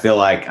 I feel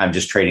like I'm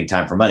just trading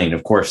time for money. And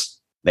of course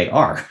they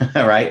are,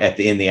 right,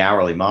 in the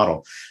hourly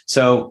model.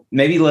 So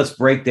maybe let's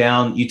break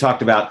down. You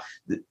talked about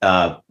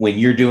when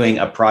you're doing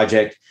a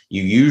project,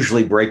 you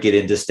usually break it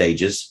into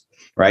stages,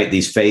 right?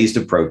 These phased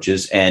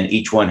approaches, and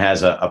each one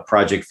has a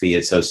project fee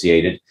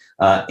associated.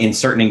 In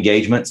certain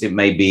engagements, it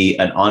may be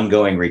an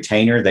ongoing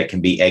retainer that can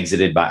be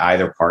exited by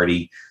either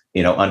party,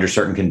 under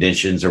certain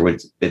conditions or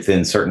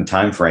within certain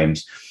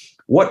timeframes.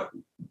 What,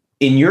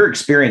 in your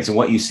experience and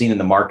what you've seen in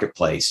the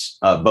marketplace,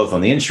 both on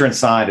the insurance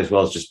side as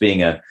well as just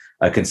being a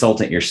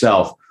consultant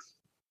yourself,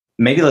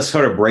 maybe let's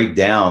sort of break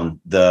down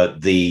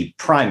the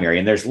primary,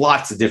 and there's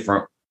lots of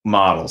different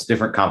models,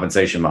 different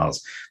compensation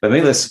models, but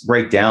maybe let's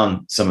break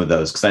down some of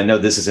those, because I know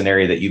this is an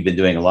area that you've been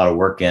doing a lot of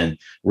work in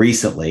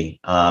recently,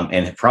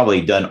 and have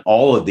probably done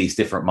all of these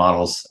different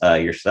models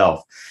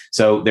yourself.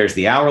 So there's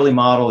the hourly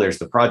model, there's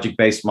the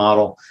project-based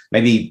model.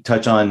 Maybe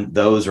touch on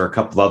those or a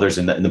couple of others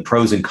and the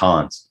pros and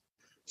cons.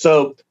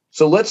 So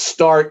let's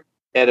start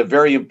at a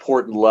very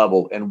important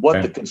level, and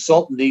what the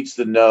consultant needs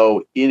to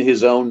know in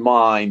his own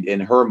mind,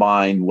 in her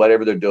mind,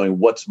 whatever they're doing,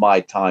 what's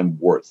my time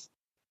worth?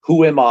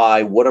 Who am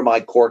I? What are my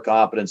core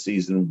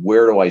competencies, and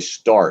where do I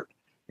start?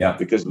 Yeah.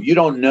 Because if you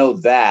don't know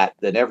that,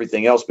 then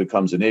everything else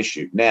becomes an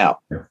issue. Now,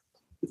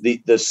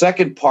 the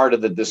second part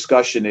of the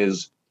discussion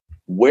is,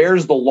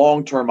 where's the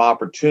long-term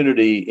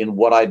opportunity in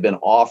what I've been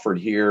offered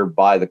here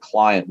by the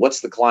client?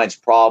 What's the client's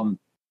problem,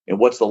 and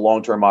what's the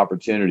long-term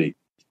opportunity?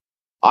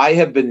 I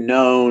have been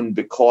known,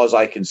 because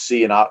I can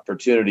see an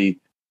opportunity,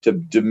 to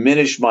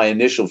diminish my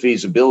initial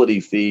feasibility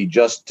fee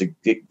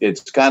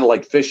it's kind of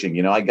like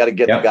fishing. I got to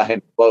get the guy in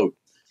the boat.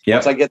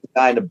 Once I get the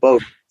guy in the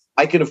boat,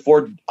 I can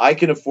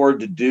afford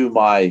to do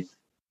my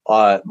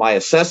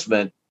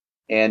assessment,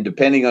 and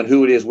depending on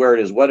who it is, where it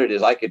is, what it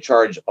is, I could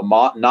charge a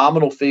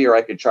nominal fee, or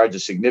I could charge a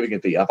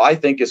significant fee. If I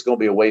think it's going to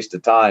be a waste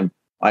of time,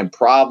 I'm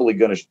probably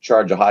going to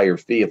charge a higher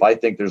fee. If I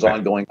think there's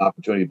ongoing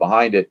opportunity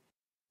behind it.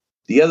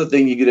 The other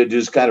thing you got to do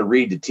is kind of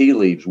read the tea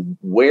leaves.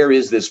 Where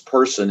is this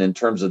person in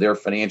terms of their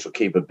financial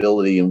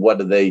capability, and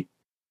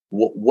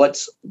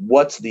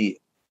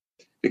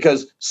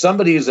because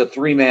somebody is a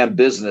three-man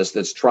business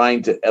that's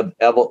trying to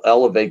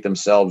elevate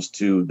themselves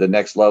to the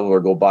next level or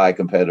go buy a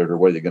competitor.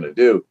 What are they going to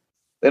do?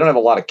 They don't have a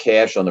lot of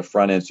cash on the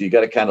front end, so you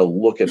got to kind of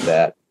look at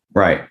that.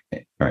 Right.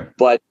 Right.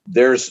 But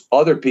there's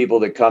other people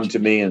that come to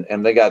me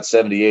and they got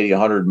 70, 80,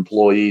 100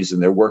 employees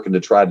and they're working to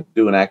try to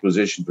do an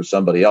acquisition for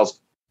somebody else.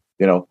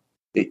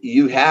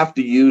 You have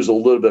to use a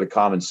little bit of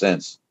common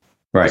sense.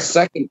 Right. The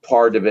second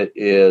part of it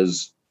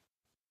is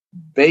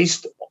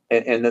based,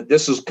 and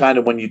this is kind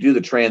of when you do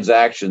the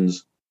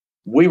transactions.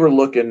 We were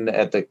looking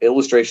at the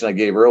illustration I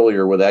gave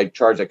earlier where I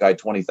charged that guy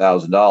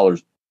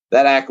 $20,000.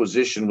 That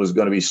acquisition was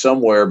going to be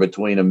somewhere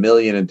between $1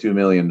 million and $2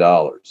 million.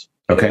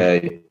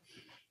 Okay.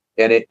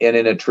 And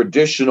in a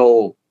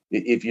traditional,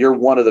 if you're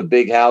one of the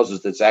big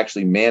houses that's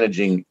actually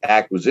managing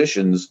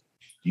acquisitions,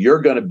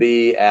 you're going to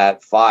be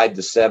at 5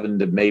 to 7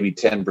 to maybe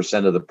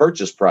 10% of the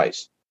purchase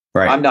price.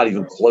 Right. I'm not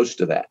even close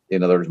to that.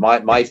 In other words,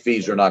 my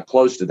fees are not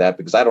close to that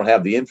because I don't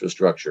have the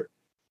infrastructure.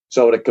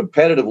 So at a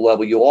competitive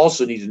level, you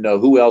also need to know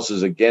who else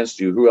is against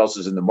you, who else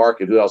is in the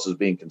market, who else is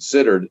being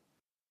considered,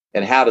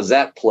 and how does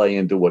that play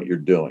into what you're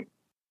doing?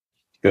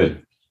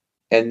 Good.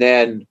 And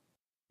then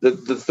the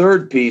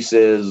third piece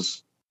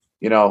is,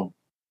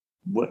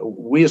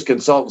 we as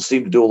consultants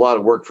seem to do a lot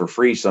of work for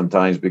free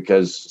sometimes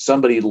because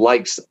somebody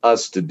likes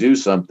us to do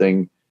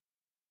something.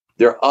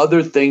 There are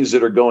other things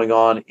that are going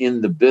on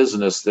in the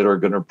business that are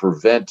going to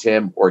prevent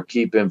him or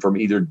keep him from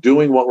either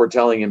doing what we're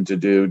telling him to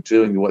do,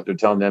 doing what they're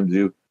telling them to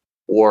do,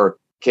 or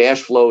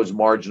cash flow is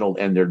marginal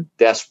and they're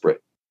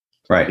desperate.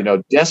 Right.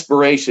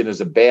 Desperation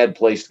is a bad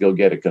place to go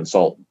get a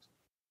consultant.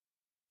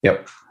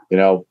 Yep.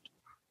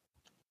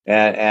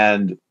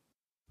 And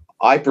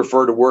I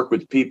prefer to work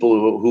with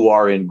people who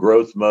are in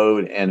growth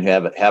mode and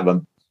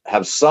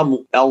have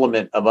some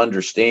element of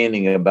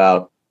understanding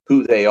about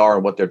who they are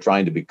and what they're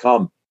trying to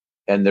become.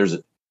 And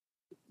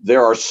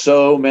there are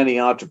so many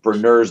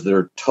entrepreneurs that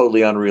are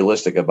totally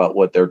unrealistic about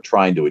what they're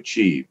trying to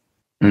achieve.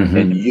 Mm-hmm.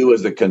 And you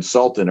as the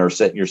consultant are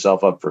setting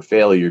yourself up for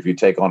failure if you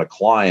take on a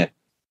client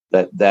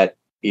that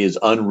is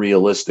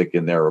unrealistic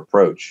in their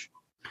approach.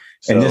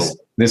 So, and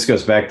this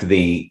goes back to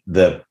the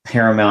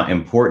paramount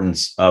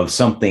importance of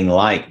something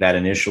like that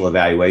initial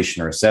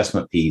evaluation or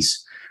assessment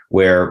piece,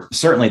 where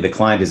certainly the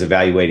client is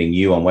evaluating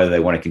you on whether they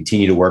want to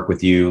continue to work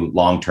with you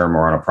long-term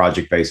or on a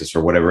project basis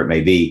or whatever it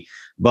may be.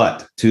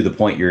 But to the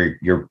point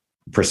you're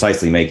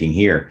precisely making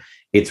here,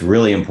 it's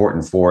really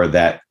important for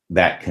that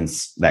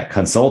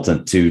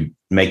consultant to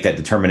make that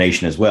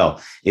determination as well.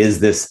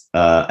 Is this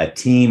a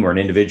team or an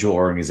individual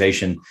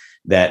organization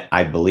that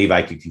I believe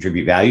I could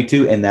contribute value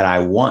to and that I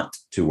want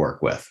to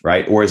work with,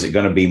 right? Or is it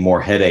going to be more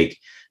headache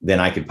than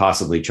I could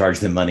possibly charge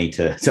them money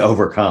to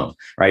overcome,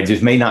 right? It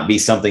just may not be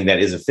something that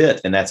is a fit,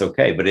 and that's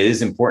okay. But it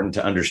is important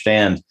to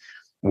understand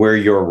where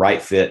your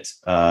right fit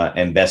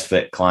and best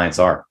fit clients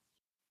are.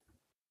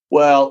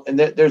 Well, and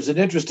there's an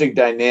interesting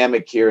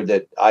dynamic here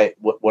that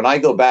when I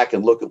go back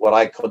and look at what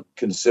I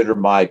consider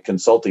my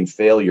consulting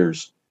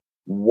failures,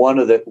 one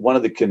of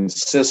the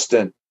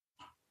consistent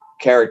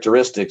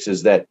characteristics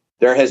is that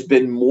there has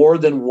been more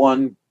than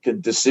one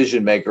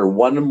decision maker,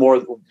 more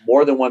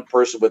than one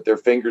person with their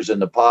fingers in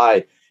the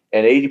pie,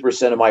 and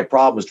 80% of my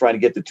problem is trying to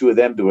get the two of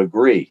them to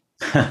agree.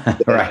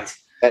 Right.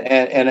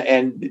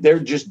 And there are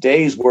just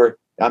days where,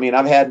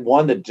 I've had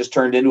one that just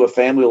turned into a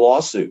family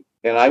lawsuit,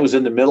 and I was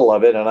in the middle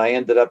of it, and I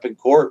ended up in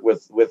court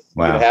with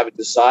wow. Having to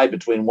decide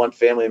between one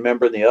family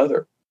member and the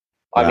other.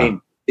 Wow.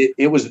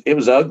 It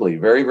was ugly,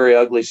 very, very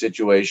ugly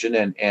situation.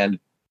 And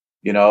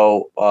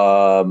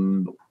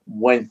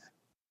when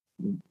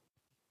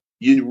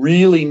you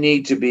really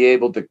need to be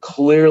able to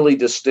clearly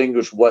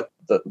distinguish what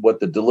the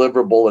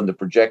deliverable and the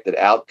projected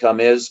outcome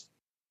is,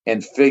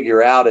 and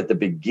figure out at the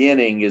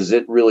beginning, is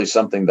it really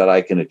something that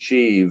I can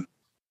achieve?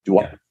 Do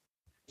I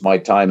my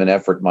time and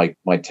effort,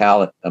 my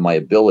talent and my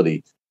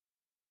ability,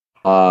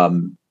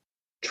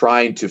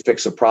 trying to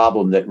fix a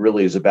problem that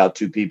really is about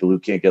two people who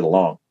can't get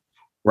along.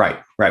 Right.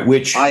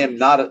 Which I am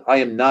not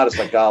a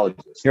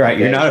psychologist. You're right.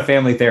 Okay? You're not a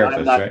family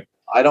therapist, right?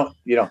 I don't,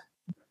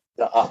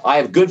 I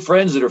have good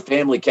friends that are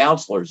family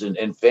counselors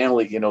and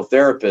family,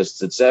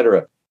 therapists, et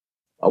cetera.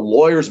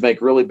 Lawyers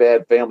make really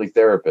bad family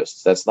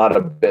therapists. That's not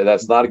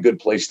a good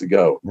place to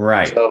go.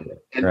 Right. So,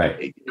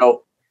 right.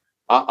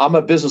 I'm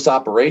a business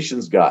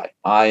operations guy.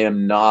 I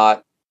am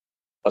not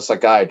a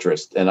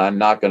psychiatrist, and I'm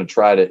not going to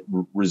try to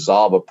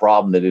resolve a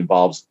problem that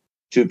involves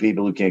two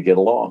people who can't get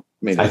along.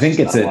 I think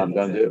what I'm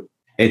going to do.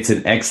 It's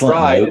an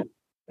excellent.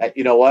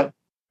 You know what?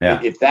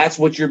 Yeah. If that's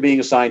what you're being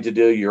assigned to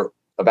do, you're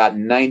about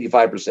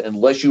 95%,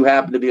 unless you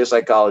happen to be a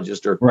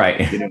psychologist or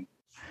right.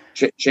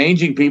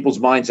 Changing people's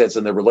mindsets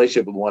and their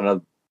relationship with one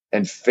another.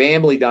 And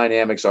family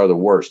dynamics are the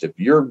worst. If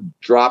you're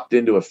dropped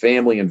into a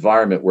family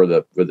environment where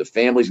the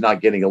family's not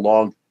getting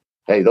along,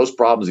 hey, those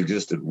problems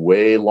existed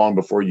way long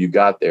before you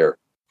got there.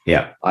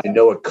 Yeah. I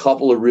know a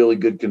couple of really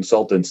good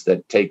consultants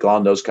that take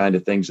on those kind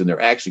of things, and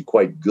they're actually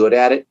quite good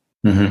at it.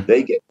 Mm-hmm.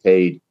 They get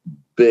paid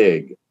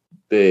big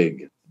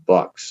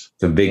bucks.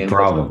 It's a big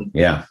problem.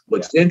 Yeah.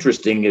 What's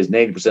interesting is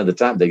 90% of the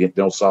time they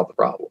don't solve the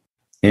problem.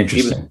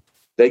 Interesting.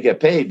 They get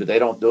paid, but they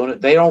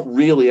don't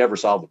really ever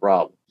solve the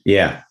problem.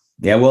 Yeah.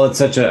 Yeah. Well, it's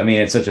such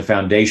a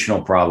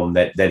foundational problem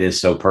that is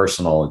so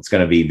personal. It's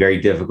going to be very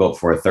difficult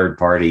for a third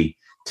party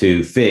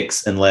to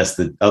fix unless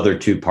the other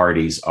two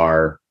parties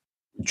are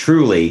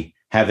truly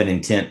have an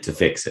intent to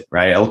fix it,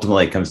 right?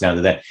 Ultimately, it comes down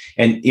to that.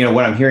 And,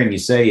 what I'm hearing you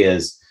say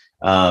is,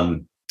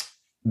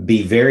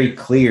 be very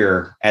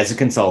clear as a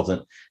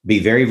consultant, be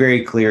very,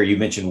 very clear. You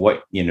mentioned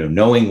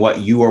knowing what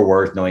you are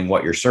worth, knowing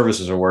what your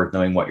services are worth,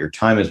 knowing what your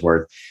time is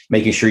worth,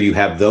 making sure you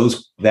have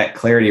that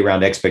clarity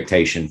around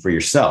expectation for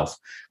yourself.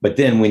 But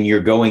then when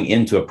you're going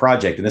into a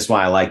project, and this is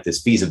why I like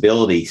this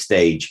feasibility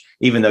stage,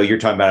 even though you're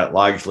talking about it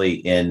largely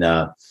in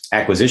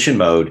acquisition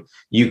mode,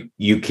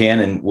 you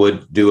can and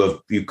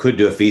you could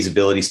do a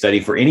feasibility study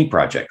for any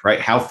project, right?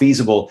 How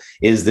feasible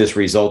is this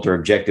result or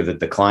objective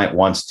that the client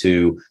wants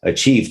to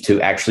achieve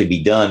to actually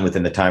be done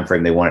within the time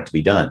frame they want it to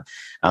be done?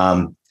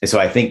 And so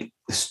I think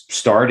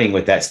starting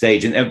with that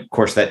stage, and of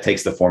course that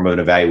takes the form of an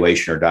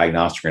evaluation or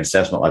diagnostic or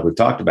assessment, like we've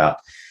talked about.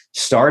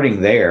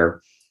 Starting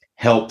there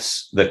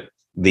helps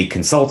the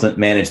consultant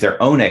manage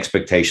their own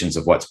expectations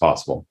of what's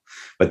possible,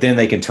 but then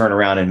they can turn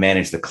around and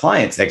manage the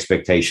client's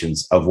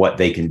expectations of what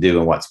they can do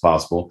and what's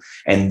possible.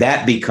 And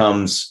that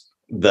becomes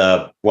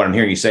what I'm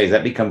hearing you say is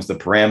that becomes the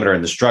parameter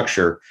and the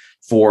structure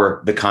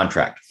for the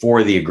contract,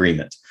 for the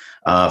agreement,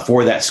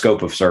 for that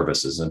scope of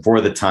services, and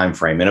for the time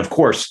frame, and of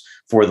course,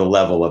 for the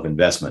level of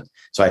investment.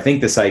 So I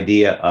think this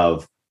idea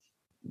of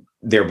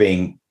there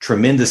being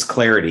tremendous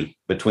clarity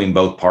between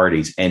both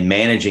parties and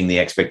managing the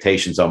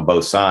expectations on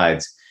both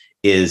sides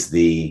is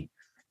the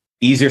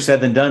easier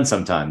said than done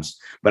sometimes.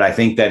 But I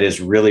think that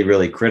is really,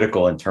 really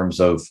critical in terms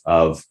of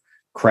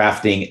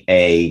crafting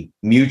a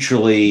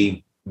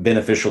mutually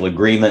beneficial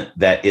agreement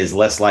that is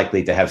less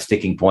likely to have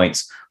sticking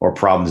points or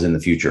problems in the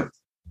future.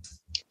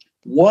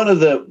 One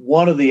of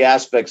the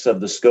aspects of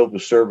the scope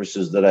of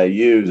services that I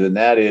use, and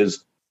that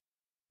is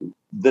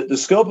that the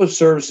scope of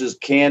services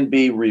can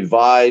be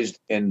revised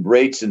and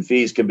rates and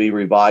fees can be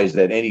revised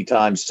at any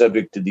time,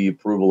 subject to the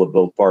approval of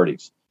both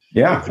parties.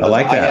 Yeah, I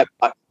like that.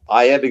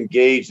 I have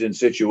engaged in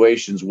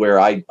situations where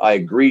I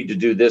agreed to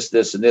do this,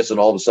 and this, and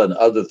all of a sudden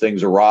other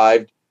things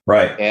arrived.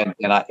 Right. And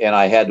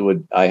I had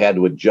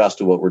to adjust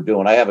to what we're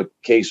doing. I have a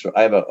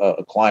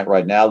client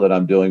right now that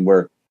I'm doing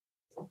where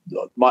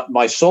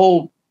my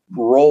sole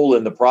role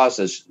in the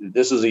process,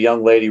 this is a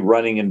young lady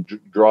running and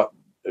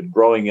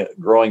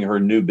growing her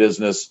new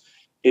business,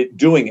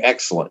 doing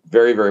excellent,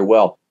 very, very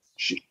well.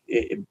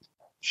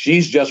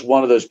 She's just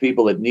one of those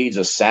people that needs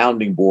a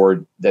sounding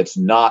board that's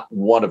not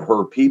one of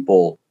her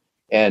people.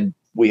 And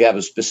we have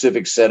a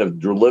specific set of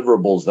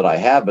deliverables that I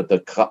have, but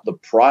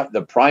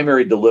the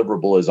primary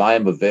deliverable is I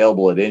am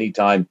available at any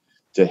time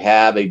to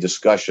have a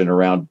discussion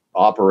around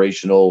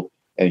operational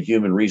and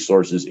human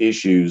resources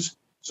issues.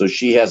 So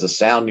she has a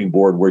sounding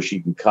board where she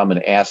can come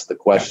and ask the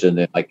question,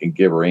 and I can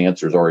give her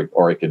answers,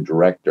 or I can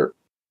direct her.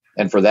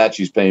 And for that,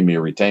 she's paying me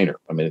a retainer.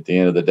 I mean, at the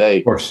end of the day,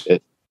 of course,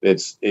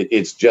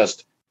 it's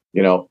just,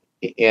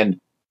 and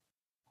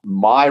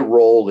my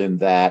role in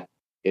that,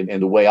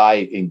 and the way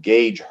I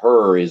engage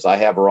her is I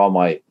have her on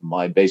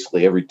my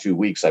basically every 2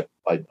 weeks. I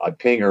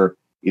ping her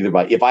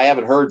if I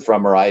haven't heard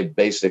from her, I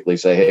basically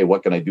say, hey,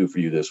 what can I do for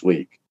you this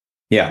week?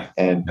 Yeah.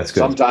 And that's good.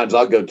 Sometimes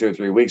I'll go 2 or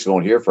 3 weeks and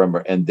won't hear from her.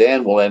 And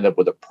then we'll end up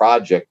with a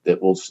project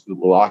that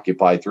will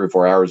occupy 3 or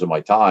 4 hours of my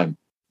time.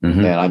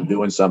 Mm-hmm. And I'm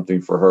doing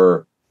something for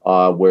her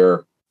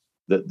where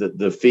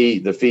the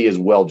fee is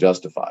well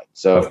justified.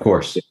 So of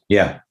course.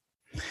 Yeah.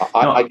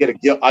 I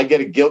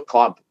get a guilt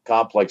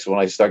complex when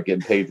I start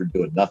getting paid for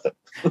doing nothing.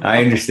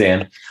 I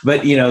understand,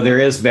 but there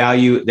is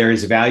value. There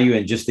is value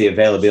in just the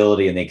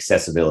availability and the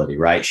accessibility,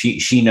 right?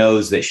 She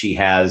knows that she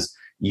has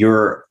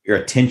your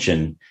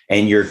attention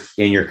and your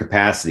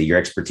capacity, your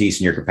expertise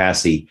and your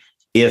capacity,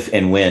 if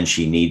and when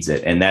she needs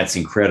it, and that's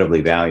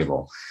incredibly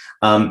valuable.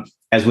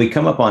 As we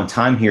come up on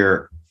time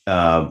here,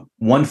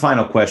 one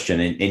final question,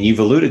 and you've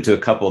alluded to a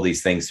couple of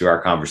these things through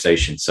our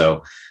conversation.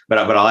 So, but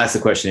I'll ask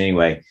the question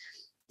anyway.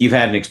 You've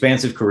had an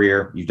expansive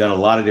career. You've done a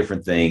lot of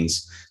different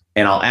things.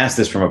 And I'll ask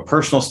this from a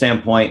personal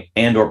standpoint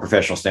and or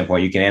professional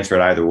standpoint. You can answer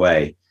it either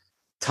way.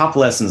 Top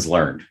lessons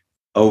learned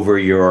over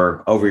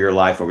your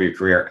life, over your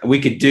career. We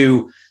could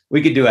do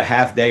a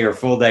half day or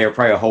full day or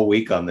probably a whole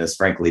week on this,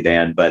 frankly,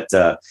 Dan, but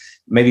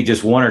maybe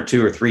just 1 or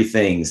 2 or 3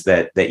 things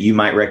that you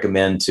might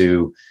recommend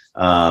to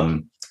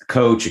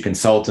coach, a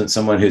consultant,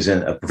 someone who's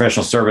a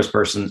professional service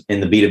person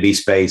in the B2B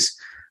space,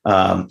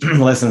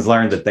 lessons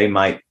learned that they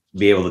might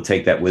be able to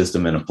take that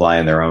wisdom and apply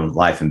in their own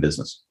life and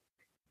business.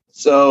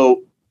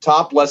 So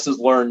top lessons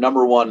learned,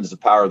 number 1 is the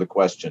power of the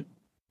question.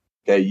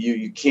 Okay.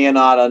 You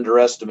cannot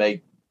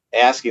underestimate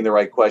asking the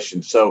right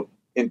question. So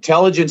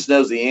intelligence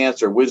knows the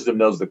answer, wisdom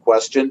knows the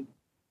question.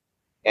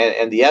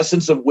 And the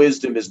essence of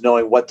wisdom is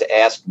knowing what to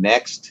ask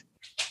next.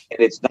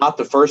 And it's not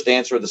the first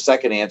answer or the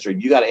second answer.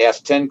 You got to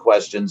ask 10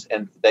 questions,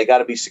 and they got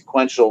to be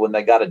sequential, and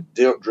they got to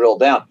drill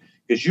down,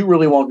 because you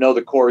really won't know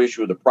the core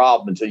issue of the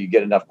problem until you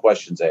get enough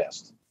questions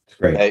asked.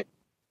 Great. Okay.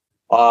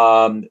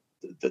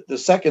 The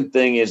second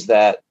thing is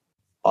that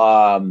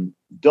don't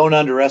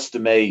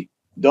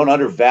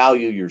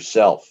undervalue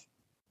yourself.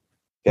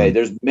 Okay. Mm-hmm.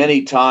 There's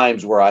many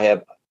times where I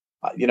have,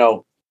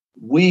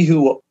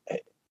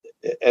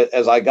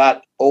 as I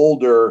got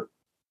older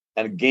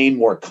and gained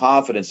more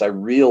confidence, I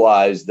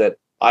realized that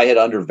I had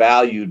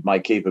undervalued my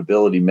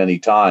capability many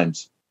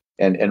times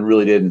and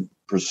really didn't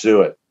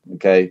pursue it.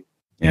 Okay.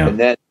 Yeah.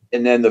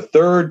 And then the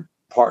third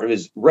part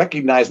is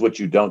recognize what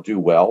you don't do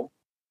well.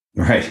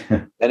 Right.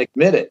 And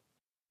admit it.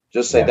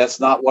 Just say, that's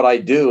not what I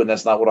do. And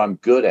that's not what I'm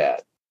good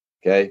at.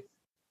 Okay.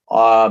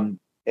 And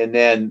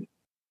then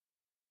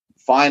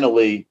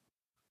finally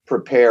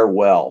prepare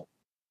well.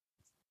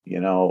 You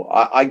know,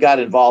 I got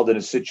involved in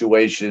a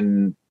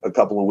situation a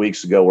couple of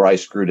weeks ago where I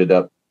screwed it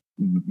up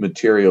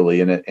materially,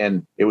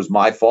 and it was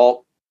my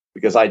fault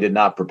because I did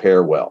not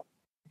prepare well.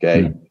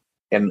 Okay.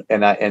 And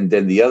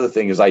then the other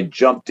thing is I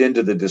jumped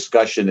into the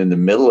discussion in the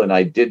middle and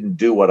I didn't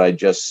do what I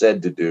just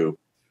said to do.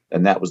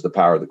 And that was the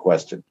power of the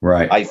question.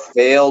 Right. I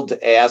failed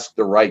to ask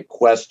the right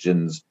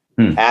questions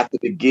at the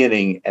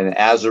beginning. And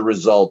as a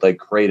result, I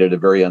created a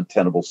very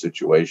untenable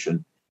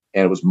situation.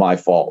 And it was my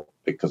fault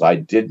because I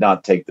did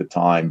not take the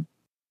time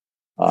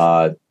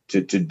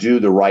to do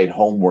the right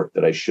homework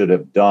that I should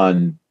have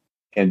done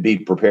and be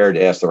prepared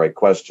to ask the right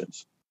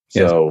questions.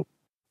 Yes. So,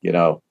 you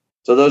know,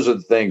 so those are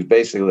the things,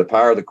 basically the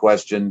power of the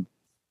question,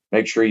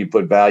 make sure you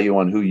put value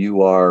on who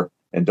you are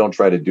and don't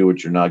try to do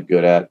what you're not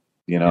good at,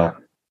 you know. Yeah.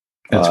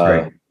 That's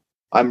great.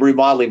 I'm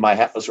remodeling my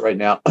house right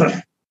now.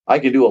 I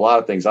can do a lot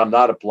of things. I'm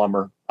not a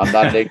plumber. I'm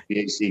not an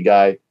HVAC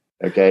guy.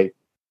 Okay.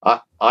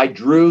 I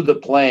drew the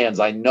plans.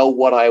 I know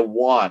what I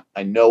want.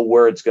 I know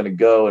where it's going to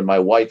go. And my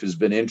wife has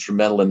been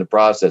instrumental in the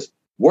process.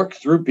 Work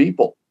through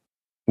people.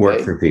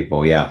 Work through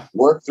people. Yeah.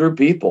 Work through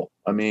people.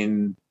 I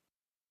mean,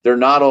 they're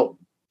not,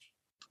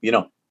 you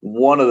know,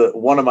 one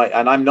of my,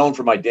 and I'm known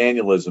for my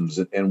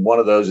Danielisms. And one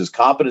of those is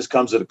competence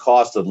comes at a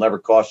cost that'll never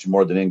cost you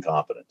more than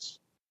incompetence.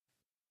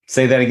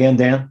 Say that again,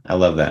 Dan. I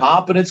love that.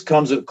 Competence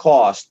comes at a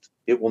cost.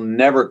 It will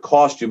never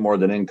cost you more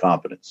than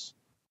incompetence.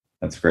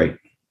 That's great.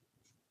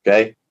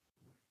 Okay.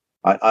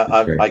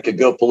 I could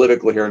go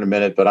political here in a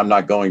minute, but I'm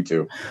not going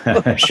to.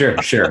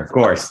 Sure. Of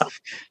course.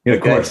 Yeah,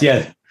 of course.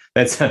 Yeah.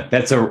 That's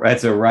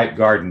a ripe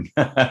garden.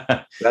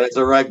 That is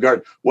a ripe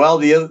garden. Well,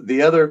 the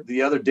other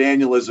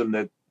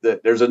Danielism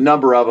that there's a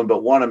number of them,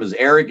 but one of them is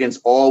arrogance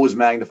always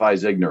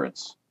magnifies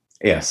ignorance.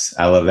 Yes.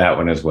 I love that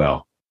one as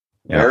well.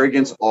 Yeah.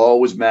 Arrogance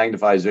always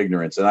magnifies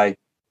ignorance. And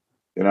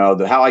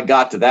how I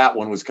got to that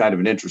one was kind of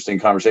an interesting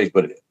conversation,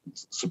 but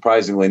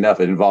surprisingly enough,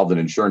 it involved an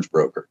insurance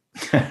broker.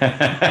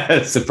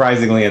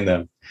 Surprisingly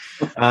enough.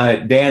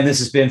 Dan, this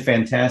has been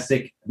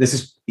fantastic.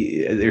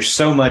 There's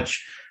so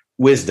much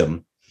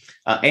wisdom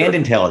and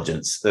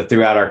intelligence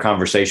throughout our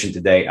conversation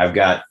today. I've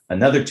got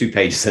another 2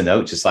 pages of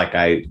notes, just like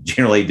I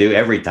generally do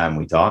every time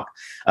we talk.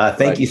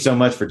 Thank you so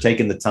much for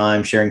taking the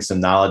time, sharing some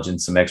knowledge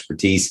and some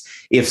expertise.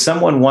 If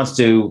someone wants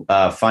to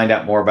find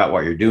out more about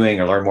what you're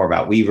doing or learn more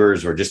about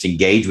Weavers or just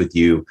engage with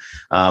you,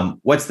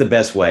 what's the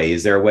best way?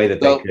 Is there a way that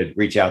they could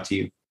reach out to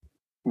you?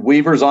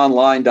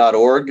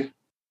 Weaversonline.org.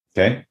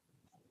 Okay.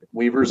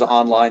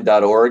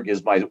 Weaversonline.org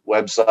is my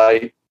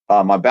website.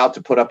 I'm about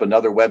to put up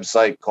another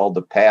website called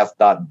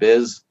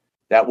thepath.biz.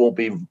 That won't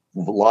be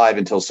live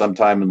until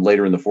sometime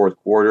later in the fourth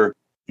quarter.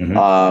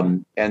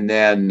 Mm-hmm. And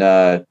then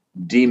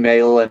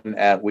dmailin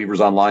at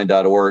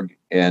weaversonline.org.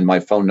 And my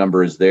phone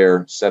number is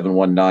there,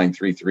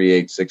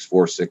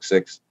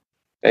 719-338-6466.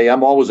 Hey,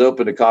 I'm always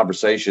open to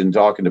conversation,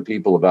 talking to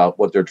people about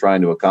what they're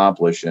trying to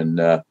accomplish. And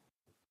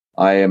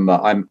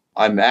I'm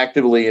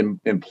actively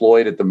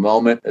employed at the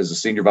moment as a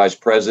senior vice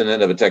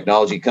president of a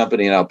technology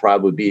company, and I'll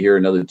probably be here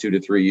another 2 to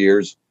 3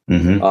 years.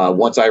 Mm-hmm.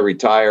 Once I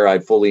retire, I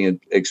fully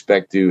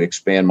expect to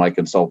expand my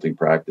consulting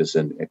practice,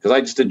 and because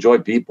I just enjoy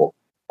people.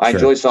 I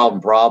enjoy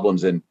solving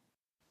problems, and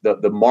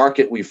the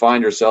market we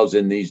find ourselves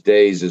in these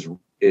days is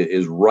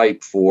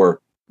ripe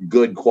for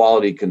good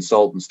quality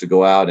consultants to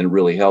go out and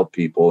really help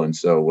people. And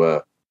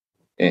so,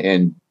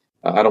 and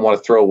I don't want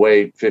to throw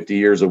away 50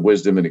 years of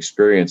wisdom and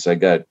experience. I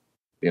got,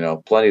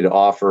 plenty to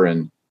offer.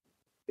 And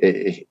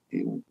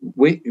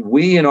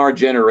we in our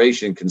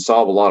generation can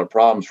solve a lot of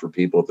problems for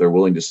people if they're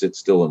willing to sit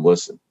still and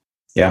listen.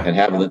 Yeah. And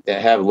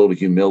have a little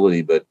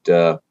humility, but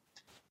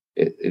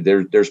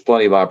there's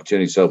plenty of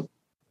opportunity. So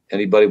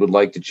anybody would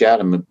like to chat,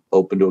 I'm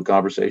open to a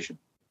conversation.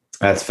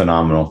 That's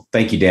phenomenal.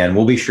 Thank you, Dan.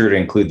 We'll be sure to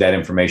include that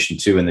information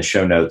too in the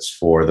show notes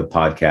for the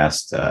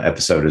podcast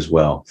episode as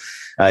well.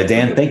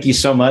 Dan, thank you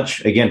so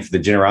much again for the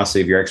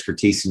generosity of your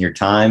expertise and your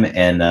time.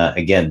 And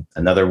again,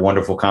 another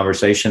wonderful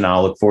conversation.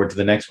 I'll look forward to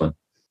the next one.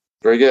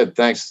 Very good.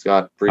 Thanks,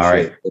 Scott.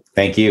 Appreciate it.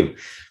 Thank you.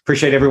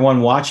 Appreciate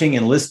everyone watching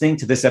and listening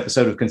to this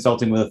episode of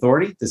Consulting with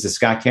Authority. This is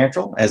Scott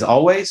Cantrell. As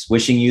always,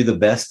 wishing you the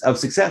best of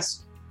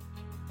success.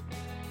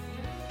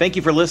 Thank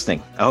you for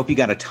listening. I hope you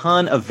got a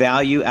ton of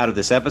value out of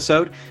this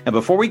episode. And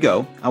before we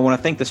go, I want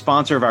to thank the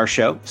sponsor of our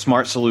show,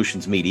 Smart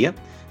Solutions Media.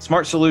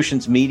 Smart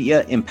Solutions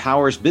Media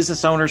empowers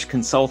business owners,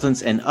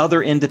 consultants, and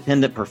other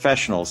independent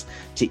professionals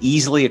to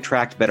easily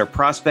attract better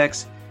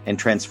prospects and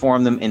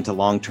transform them into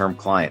long-term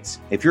clients.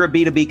 If you're a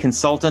B2B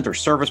consultant or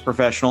service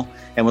professional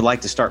and would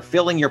like to start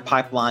filling your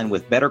pipeline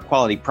with better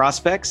quality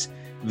prospects,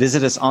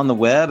 visit us on the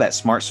web at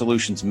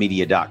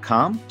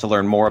smartsolutionsmedia.com to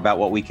learn more about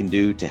what we can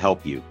do to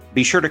help you.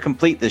 Be sure to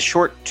complete the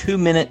short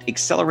 2-minute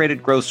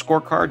accelerated growth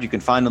scorecard you can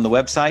find on the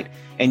website,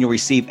 and you'll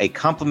receive a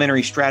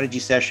complimentary strategy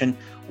session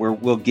where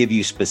we'll give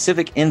you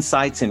specific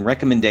insights and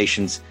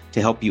recommendations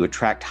to help you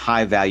attract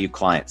high-value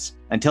clients.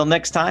 Until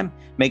next time,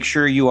 make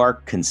sure you are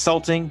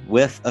consulting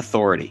with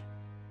authority.